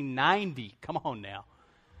 1990. Come on now.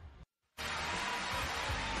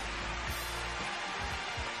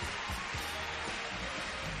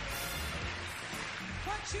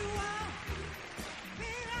 What you want,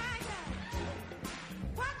 baby, I got it.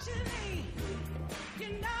 What you need, you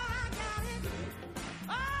know I got it.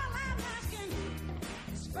 All I'm asking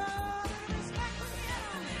is for the respect from you.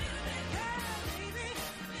 Girl, baby,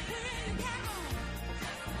 when you get home,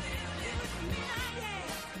 it was me, not yet.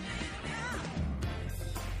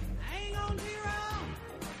 I ain't gonna do you wrong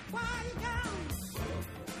while you gone.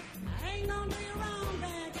 I ain't gonna do you wrong,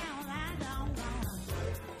 baby, down, I don't want.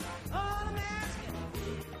 All I'm asking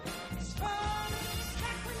is for the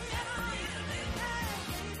respect from you. Girl,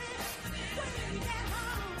 baby, when you get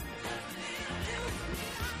home, it was me,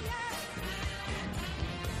 not yet.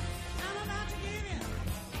 I'm about to give you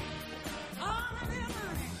all my little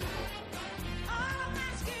money. All I'm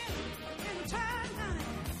asking in return, honey,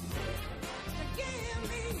 to give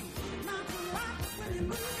me my rock when you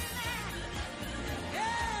move it out.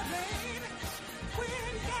 Yeah, baby, when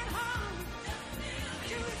you get home,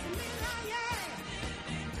 do it for me, not yet.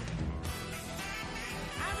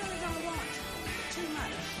 I really don't want too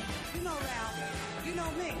much. You know, Ralph, you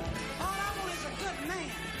know me. All I want is a good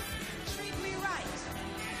man. Treat me right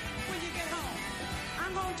when you get home.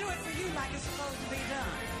 I'm gonna do it for you like it's supposed to be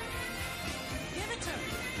done. Give it to me.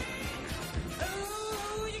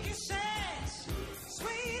 Ooh, you can sex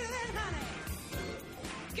sweeter than honey.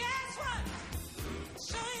 Guess what?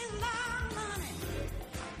 Save a lot of money.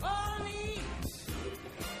 All I need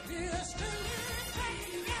is to take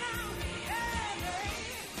you get on. Yeah,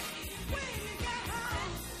 baby. When you get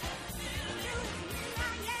home, do it for me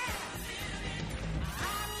like yeah.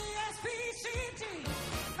 R-E-S-P-C-T.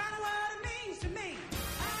 Find out what it means to me.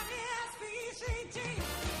 R-E-S-P-C-T.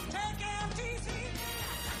 Take L-T-C.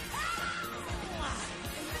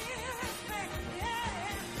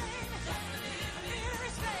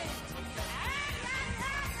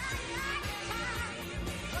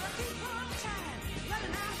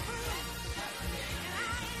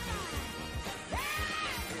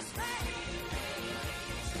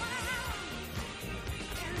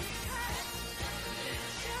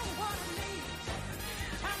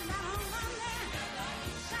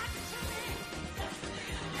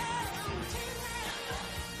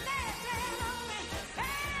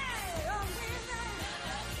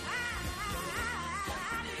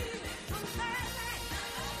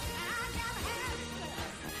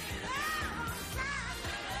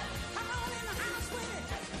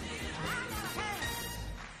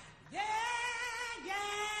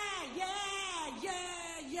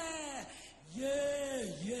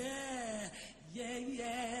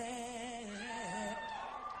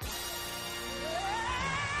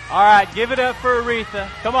 All right, give it up for Aretha.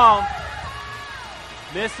 Come on.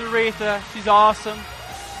 Miss Aretha. She's awesome.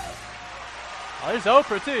 Oh, there's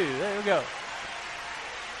Oprah, too. There we go.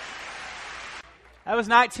 That was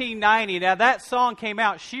 1990. Now, that song came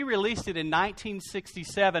out. She released it in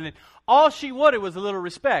 1967. And all she wanted was a little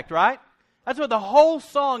respect, right? That's what the whole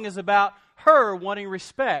song is about, her wanting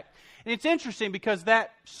respect. And it's interesting because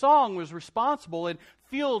that song was responsible and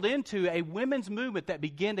fueled into a women's movement that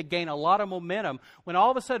began to gain a lot of momentum when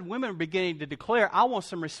all of a sudden women were beginning to declare, I want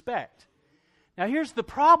some respect. Now, here's the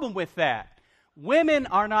problem with that. Women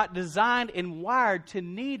are not designed and wired to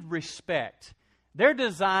need respect. They're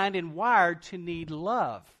designed and wired to need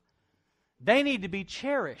love. They need to be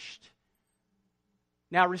cherished.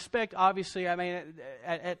 Now, respect, obviously, I mean,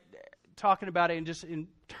 talking about it in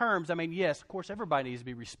terms, I mean, yes, of course, everybody needs to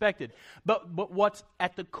be respected. But what's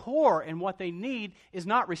at the core and what they need is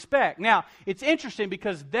not respect. Now, it's interesting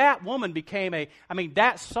because that woman became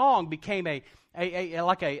that song became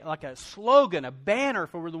like a slogan, a banner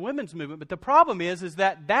for the women's movement. But the problem is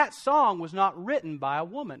that song was not written by a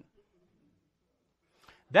woman.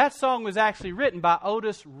 That song was actually written by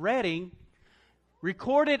Otis Redding,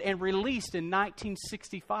 recorded and released in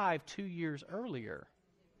 1965, 2 years earlier.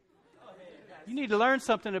 You need to learn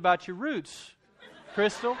something about your roots,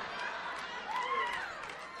 Crystal.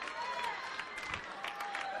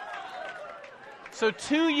 So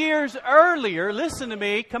 2 years earlier, listen to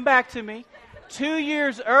me, come back to me. 2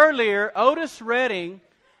 years earlier, Otis Redding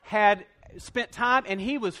had spent time and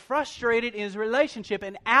he was frustrated in his relationship,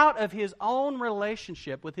 and out of his own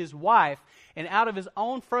relationship with his wife and out of his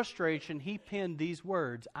own frustration, he penned these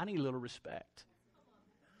words, I need a little respect.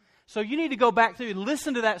 So you need to go back through and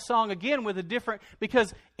listen to that song again with a different,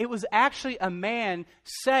 because it was actually a man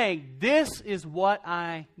saying, this is what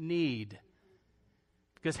I need.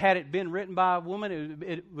 Because had it been written by a woman,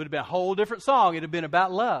 it would have been a whole different song. It would have been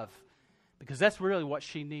about love. Because that's really what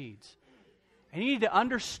she needs. And you need to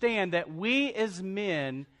understand that we as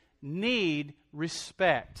men need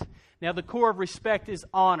respect. Now, the core of respect is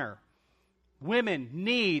honor. Women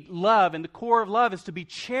need love, and the core of love is to be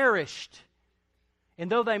cherished. And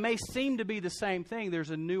though they may seem to be the same thing, there's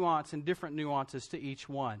a nuance and different nuances to each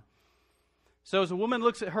one. So as a woman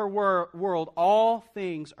looks at her world, all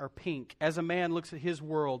things are pink. As a man looks at his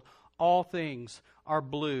world, all things are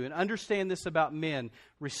blue. And understand this about men.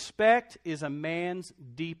 Respect is a man's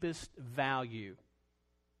deepest value.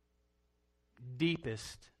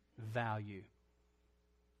 Deepest value.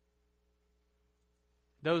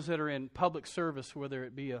 Those that are in public service, whether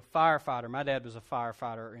it be a firefighter, my dad was a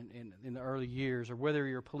firefighter in the early years, or whether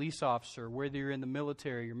you're a police officer, whether you're in the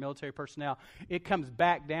military, your military personnel, it comes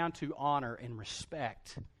back down to honor and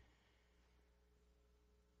respect.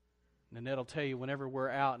 Nanette will tell you, whenever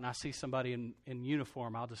we're out and I see somebody in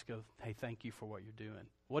uniform, I'll just go, hey, thank you for what you're doing.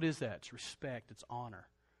 What is that? It's respect. It's honor.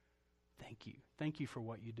 Thank you. Thank you for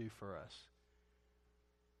what you do for us.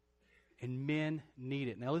 And men need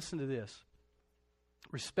it. Now listen to this.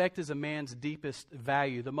 Respect is a man's deepest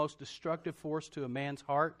value. The most destructive force to a man's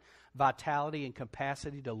heart, vitality, and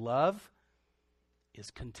capacity to love is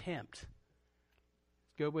contempt.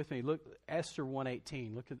 Go with me. Look, Esther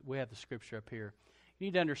 1:18. Look, we have the scripture up here. You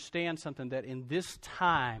need to understand something, that in this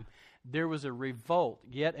time there was a revolt,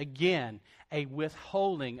 yet again, a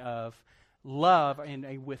withholding of love and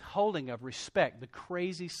a withholding of respect. The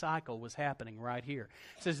crazy cycle was happening right here.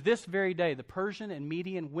 It says, this very day, the Persian and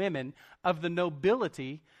Median women of the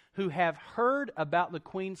nobility who have heard about the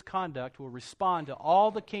queen's conduct will respond to all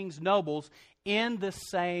the king's nobles in the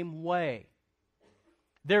same way.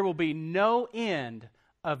 There will be no end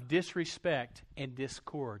of disrespect and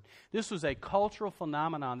discord. This was a cultural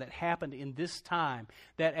phenomenon that happened in this time,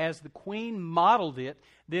 that as the queen modeled it,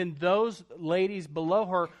 then those ladies below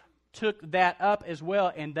her took that up as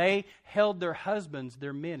well, and they held their husbands,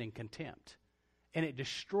 their men, in contempt. And it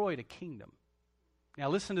destroyed a kingdom. Now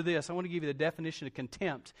listen to this. I want to give you the definition of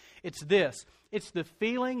contempt. It's this. It's the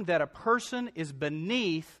feeling that a person is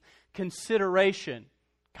beneath consideration.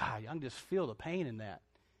 God, I can just feel the pain in that.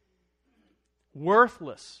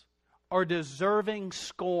 Worthless or deserving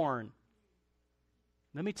scorn.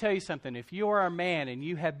 Let me tell you something. If you are a man and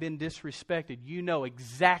you have been disrespected, you know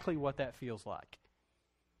exactly what that feels like.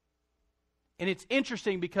 And it's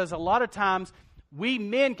interesting because a lot of times we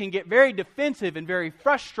men can get very defensive and very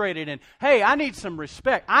frustrated and, hey, I need some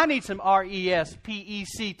respect. I need some respect.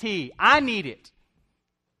 I need it.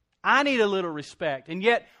 I need a little respect. And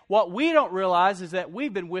yet what we don't realize is that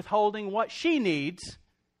we've been withholding what she needs,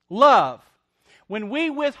 love. When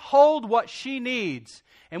we withhold what she needs,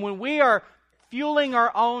 and when we are fueling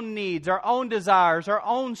our own needs, our own desires, our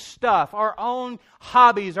own stuff, our own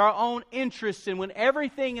hobbies, our own interests. And when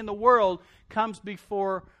everything in the world comes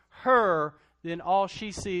before her, then all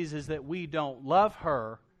she sees is that we don't love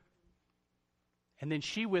her. And then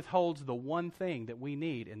she withholds the one thing that we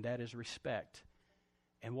need, and that is respect.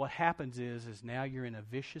 And what happens is now you're in a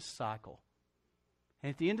vicious cycle.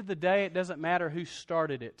 And at the end of the day, it doesn't matter who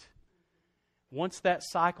started it. Once that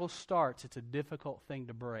cycle starts, it's a difficult thing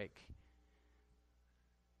to break.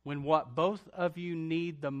 When what both of you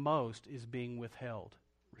need the most is being withheld.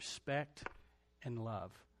 Respect and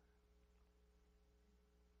love.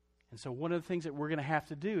 And so one of the things that we're going to have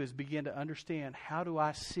to do is begin to understand, how do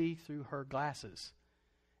I see through her glasses?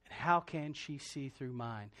 And how can she see through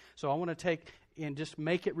mine? So I want to take and just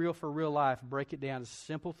make it real for real life, break it down to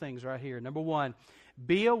simple things right here. Number one,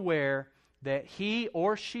 be aware that he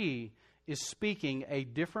or she is speaking a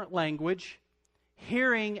different language,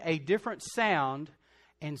 hearing a different sound,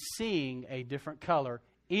 and seeing a different color,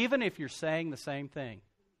 even if you're saying the same thing.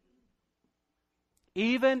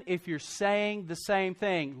 Even if you're saying the same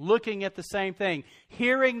thing, looking at the same thing,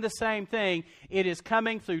 hearing the same thing, it is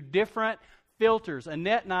coming through different filters.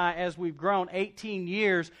 Annette and I, as we've grown 18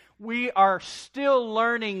 years, we are still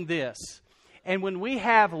learning this. And when we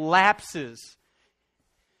have lapses,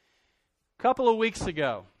 a couple of weeks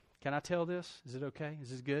ago, can I tell this? Is it okay?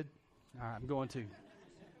 Is this good? All right, I'm going to.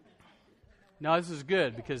 No, this is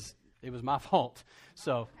good because it was my fault.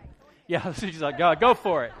 So, yeah, she's like, God, go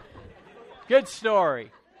for it. Good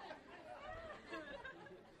story.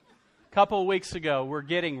 A couple of weeks ago, we're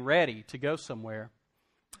getting ready to go somewhere.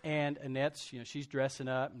 And Annette's, she's dressing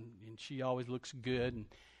up, and she always looks good.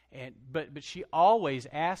 But she always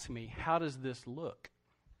asks me, how does this look?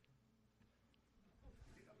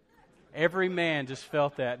 Every man just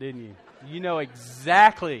felt that, didn't you? You know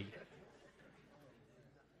exactly.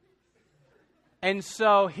 And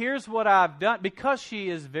so here's what I've done. Because she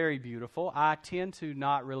is very beautiful, I tend to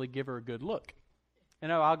not really give her a good look.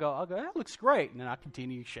 I'll go, that looks great. And then I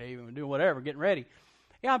continue shaving and doing whatever, getting ready.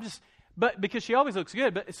 Yeah, but because she always looks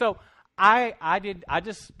good. But so I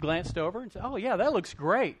just glanced over and said, oh yeah, that looks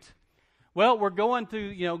great. Well, we're going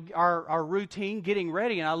through, our routine, getting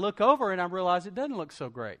ready, and I look over and I realize it doesn't look so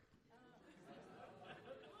great.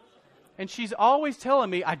 And she's always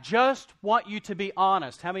telling me, I just want you to be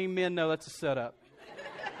honest. How many men know that's a setup?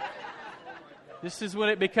 This is when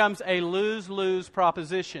it becomes a lose-lose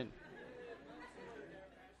proposition.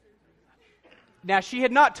 Now, she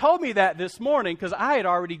had not told me that this morning because I had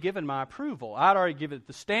already given my approval. I'd already given it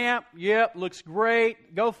the stamp. Yep, looks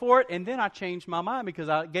great. Go for it. And then I changed my mind because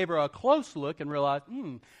I gave her a close look and realized,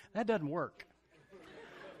 that doesn't work.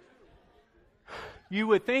 You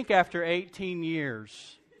would think after 18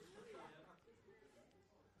 years.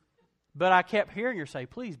 But I kept hearing her say,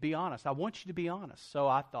 please be honest. I want you to be honest. So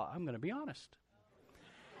I thought, I'm going to be honest.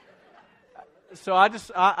 So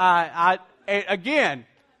again,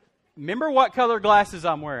 remember what color glasses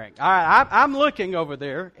I'm wearing. All right, I'm looking over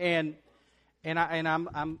there, and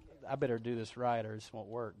I better do this right or this won't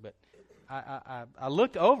work. But I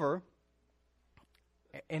looked over,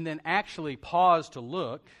 and then actually paused to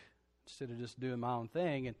look instead of just doing my own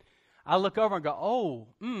thing. And I look over and go,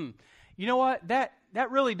 you know what? That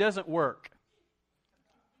really doesn't work.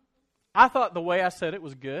 I thought the way I said it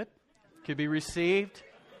was good, could be received.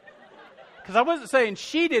 Because I wasn't saying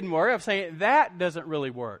she didn't work. I was saying that doesn't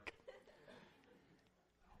really work.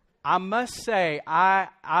 I must say, I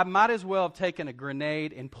might as well have taken a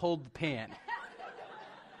grenade and pulled the pin.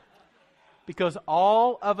 Because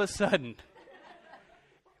all of a sudden,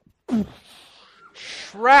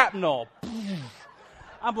 shrapnel.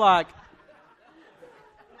 I'm like,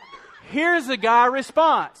 here's the guy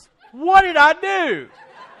response. What did I do?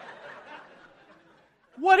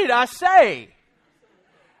 What did I say?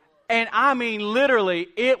 And I mean, literally,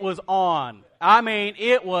 it was on.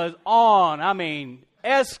 It was on.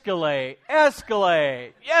 Escalate,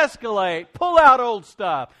 pull out old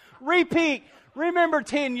stuff, repeat, remember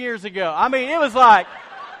 10 years ago. It was like,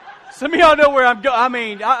 some of y'all know where I'm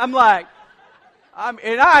going. I'm like,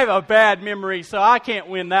 and I have a bad memory, so I can't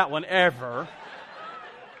win that one ever.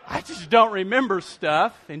 I just don't remember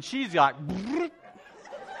stuff. And she's like,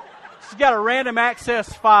 she's got a random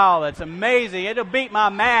access file that's amazing. It'll beat my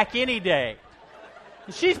Mac any day.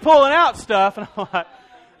 And she's pulling out stuff, and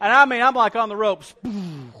I'm like on the ropes.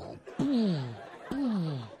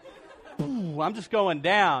 I'm just going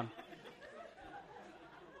down.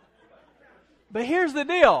 But here's the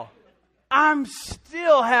deal. I'm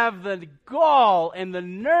still have the gall and the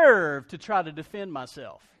nerve to try to defend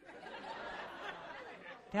myself.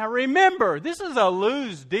 Now remember, this is a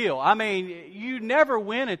lose deal. You never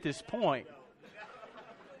win at this point.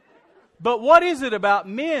 But what is it about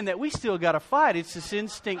men that we still got to fight? It's this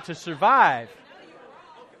instinct to survive.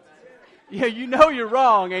 Yeah, you know you're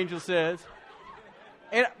wrong, Angel says.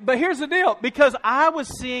 But here's the deal. Because I was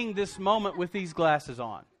seeing this moment with these glasses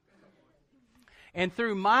on. And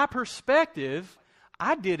through my perspective,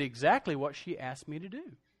 I did exactly what she asked me to do.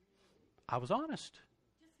 I was honest.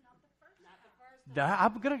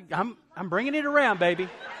 I'm bringing it around, baby.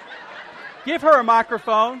 Give her a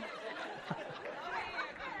microphone.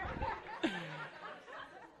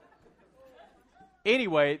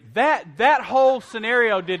 Anyway, that whole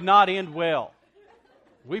scenario did not end well.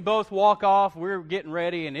 We both walk off. We're getting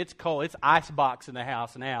ready, and it's cold. It's icebox in the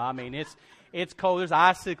house now. I mean, it's cold. There's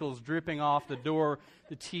icicles dripping off the door,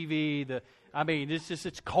 the TV.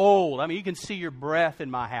 It's cold. I mean, you can see your breath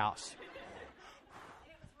in my house.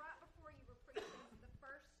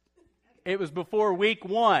 It was before week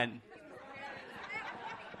 1.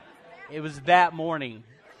 It was that morning.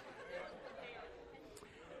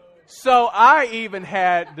 So I even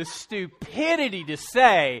had the stupidity to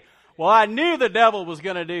say, well, I knew the devil was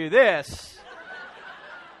going to do this.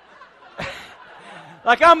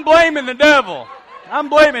 Like I'm blaming the devil. I'm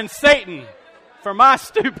blaming Satan for my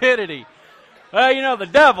stupidity. Well, you know, the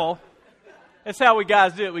devil, that's how we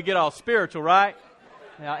guys do it. We get all spiritual, right?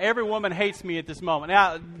 Now, every woman hates me at this moment.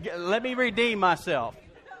 Now, let me redeem myself.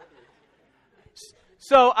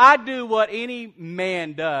 So I do what any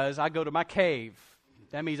man does. I go to my cave.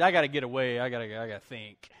 That means I got to get away. I got to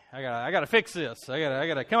think. I got to fix this. I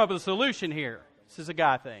got to come up with a solution here. This is a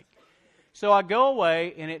guy thing. So I go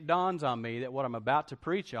away, and it dawns on me that what I'm about to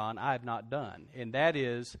preach on, I have not done. And that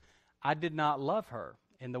is, I did not love her.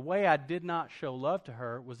 And the way I did not show love to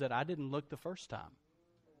her was that I didn't look the first time.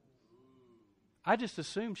 I just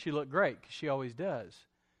assumed she looked great, because she always does.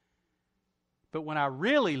 But when I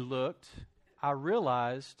really looked, I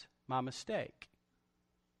realized my mistake.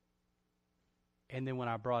 And then when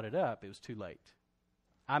I brought it up, it was too late.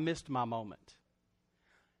 I missed my moment.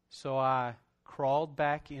 So I crawled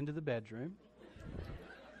back into the bedroom,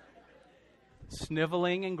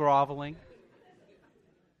 sniveling and groveling.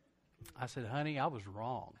 I said, honey, I was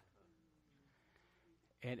wrong.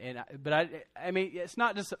 But it's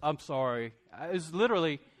not just, I'm sorry. It was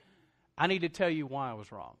literally, I need to tell you why I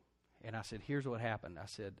was wrong. And I said, here's what happened. I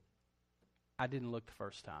said, I didn't look the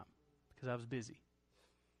first time because I was busy.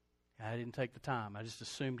 I didn't take the time. I just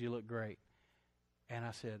assumed you looked great. And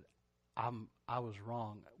I said, I was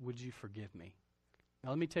wrong. Would you forgive me? Now,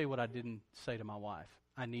 let me tell you what I didn't say to my wife.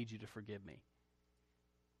 I need you to forgive me.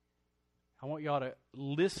 I want y'all to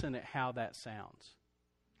listen at how that sounds.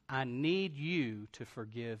 I need you to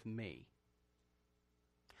forgive me.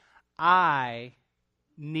 I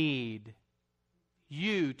need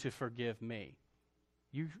you to forgive me.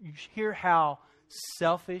 You hear how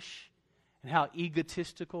selfish and how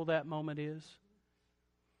egotistical that moment is?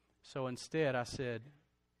 So instead I said,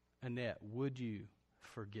 Annette, would you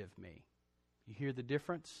forgive me? You hear the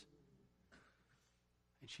difference?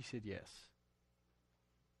 And she said yes.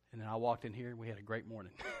 And then I walked in here and we had a great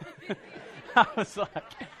morning. I was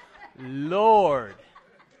like, Lord.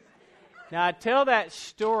 Now I tell that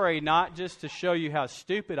story not just to show you how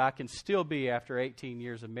stupid I can still be after 18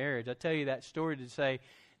 years of marriage. I tell you that story to say,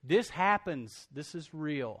 this happens. This is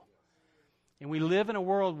real. And we live in a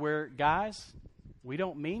world where, guys, we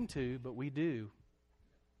don't mean to, but we do.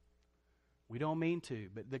 We don't mean to.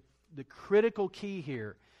 But the critical key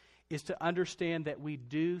here is to understand that we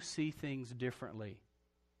do see things differently.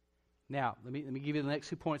 Now, let me give you the next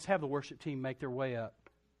 2 points. Have the worship team make their way up.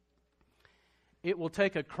 It will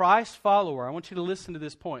take a Christ follower. I want you to listen to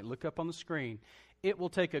this point. Look up on the screen. It will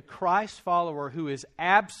take a Christ follower who is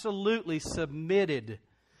absolutely submitted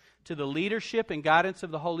to the leadership and guidance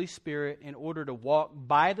of the Holy Spirit in order to walk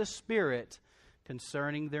by the Spirit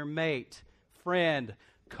concerning their mate, friend,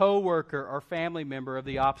 co-worker, or family member of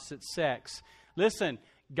the opposite sex. Listen,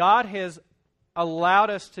 God has allowed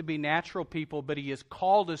us to be natural people, but He has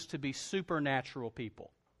called us to be supernatural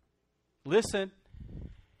people. Listen,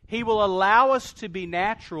 He will allow us to be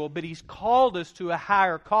natural, but He's called us to a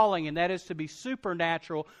higher calling, and that is to be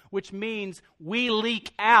supernatural, which means we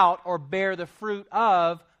leak out or bear the fruit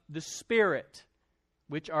of the Spirit,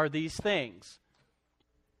 which are these things.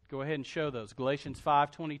 Go ahead and show those. Galatians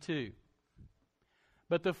 5:22.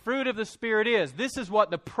 But the fruit of the Spirit is, this is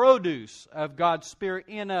what the produce of God's Spirit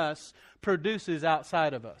in us produces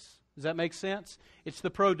outside of us. Does that make sense? It's the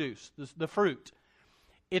produce, the fruit.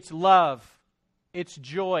 It's love, it's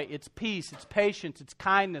joy, it's peace, it's patience, it's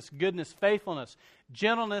kindness, goodness, faithfulness,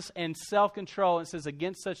 gentleness, and self-control. It says,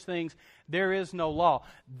 against such things there is no law.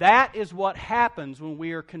 That is what happens when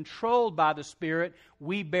we are controlled by the Spirit.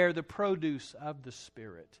 We bear the produce of the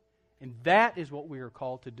Spirit. And that is what we are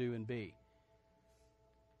called to do and be.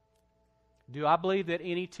 Do I believe that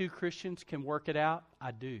any two Christians can work it out?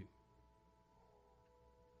 I do.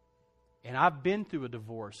 And I've been through a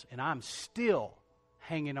divorce, and I'm still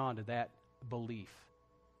hanging on to that belief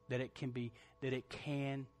that it can be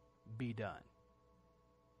done.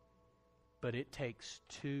 But it takes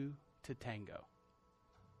two to tango.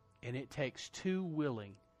 And it takes two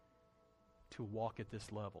willing to walk at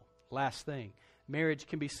this level. Last thing, marriage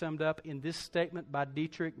can be summed up in this statement by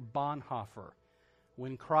Dietrich Bonhoeffer.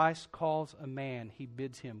 When Christ calls a man, he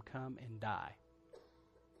bids him come and die.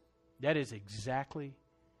 That is exactly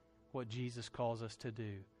what Jesus calls us to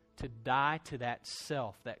do. To die to that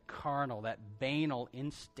self, that carnal, that banal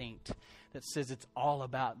instinct that says it's all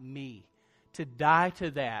about me. To die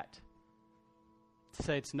to that. To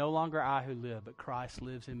say it's no longer I who live, but Christ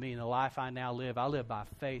lives in me. And the life I now live, I live by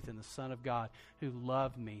faith in the Son of God who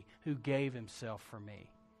loved me, who gave himself for me.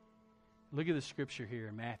 Look at the scripture here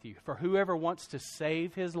in Matthew. For whoever wants to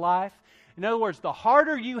save his life, in other words, the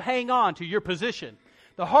harder you hang on to your position,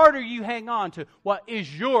 the harder you hang on to what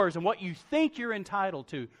is yours and what you think you're entitled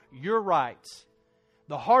to, your rights,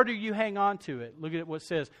 the harder you hang on to it. Look at what it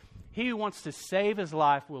says. He who wants to save his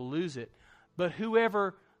life will lose it, but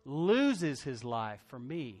whoever loses his life for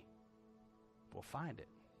me will find it.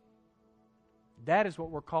 That is what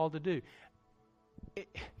we're called to do.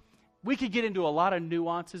 We could get into a lot of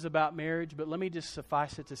nuances about marriage, but let me just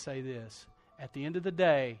suffice it to say this. At the end of the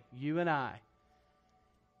day, you and I,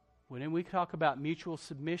 when we talk about mutual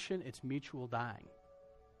submission, it's mutual dying.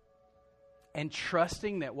 And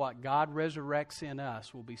trusting that what God resurrects in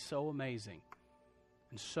us will be so amazing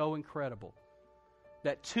and so incredible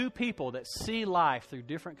that two people that see life through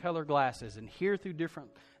different color glasses and hear through different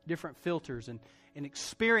filters and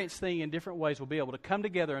experience things in different ways will be able to come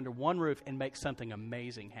together under one roof and make something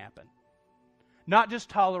amazing happen. Not just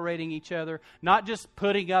tolerating each other, not just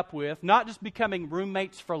putting up with, not just becoming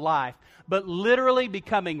roommates for life, but literally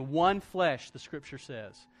becoming one flesh, the Scripture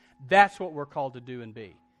says. That's what we're called to do and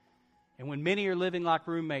be. And when many are living like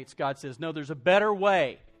roommates, God says, no, there's a better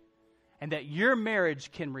way. And that your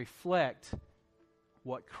marriage can reflect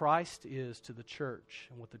what Christ is to the church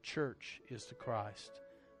and what the church is to Christ,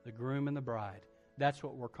 the groom and the bride. That's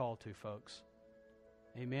what we're called to, folks.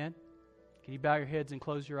 Amen? Can you bow your heads and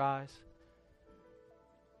close your eyes?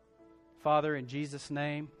 Father, in Jesus'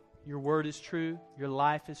 name, your word is true. Your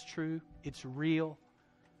life is true. It's real.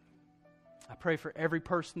 I pray for every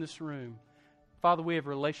person in this room. Father, we have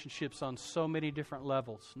relationships on so many different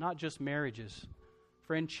levels, not just marriages,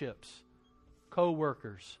 friendships,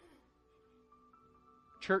 co-workers,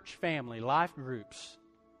 church family, life groups,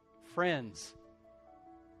 friends,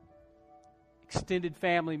 extended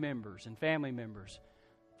family members and family members.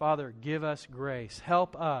 Father, give us grace.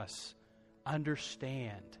 Help us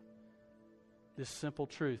understand this simple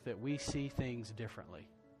truth that we see things differently.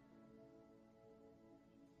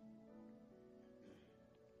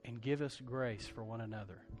 And give us grace for one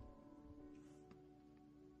another.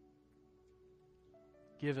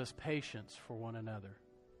 Give us patience for one another.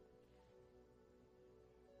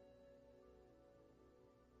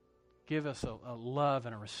 Give us a love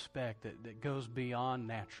and a respect that goes beyond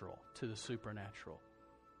natural to the supernatural.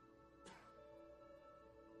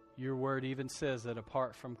 Your word even says that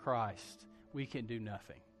apart from Christ, we can do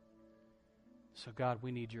nothing. So God,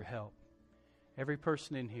 we need your help. Every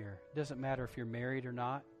person in here, it doesn't matter if you're married or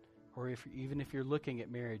not, or even if you're looking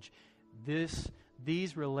at marriage,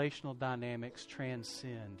 these relational dynamics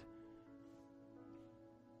transcend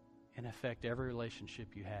and affect every relationship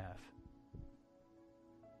you have.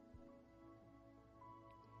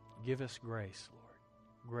 Give us grace,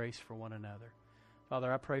 Lord. Grace for one another.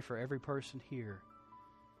 Father, I pray for every person here.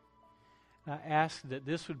 I ask that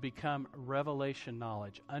this would become revelation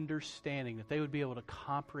knowledge, understanding, that they would be able to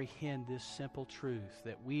comprehend this simple truth,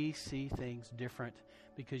 that we see things different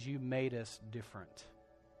because you made us different.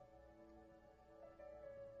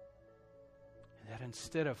 And that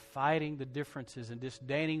instead of fighting the differences and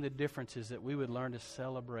disdaining the differences, that we would learn to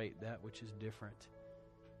celebrate that which is different.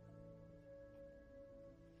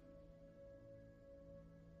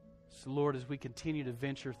 So, Lord, as we continue to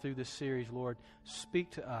venture through this series, Lord, speak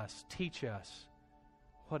to us, teach us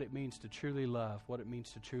what it means to truly love, what it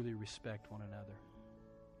means to truly respect one another.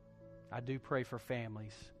 I do pray for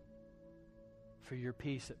families, for your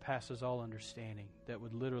peace that passes all understanding, that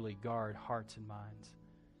would literally guard hearts and minds.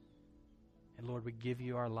 And Lord, we give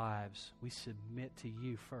you our lives. We submit to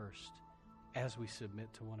you first as we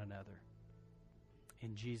submit to one another.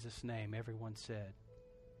 In Jesus' name, everyone said,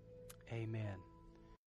 amen.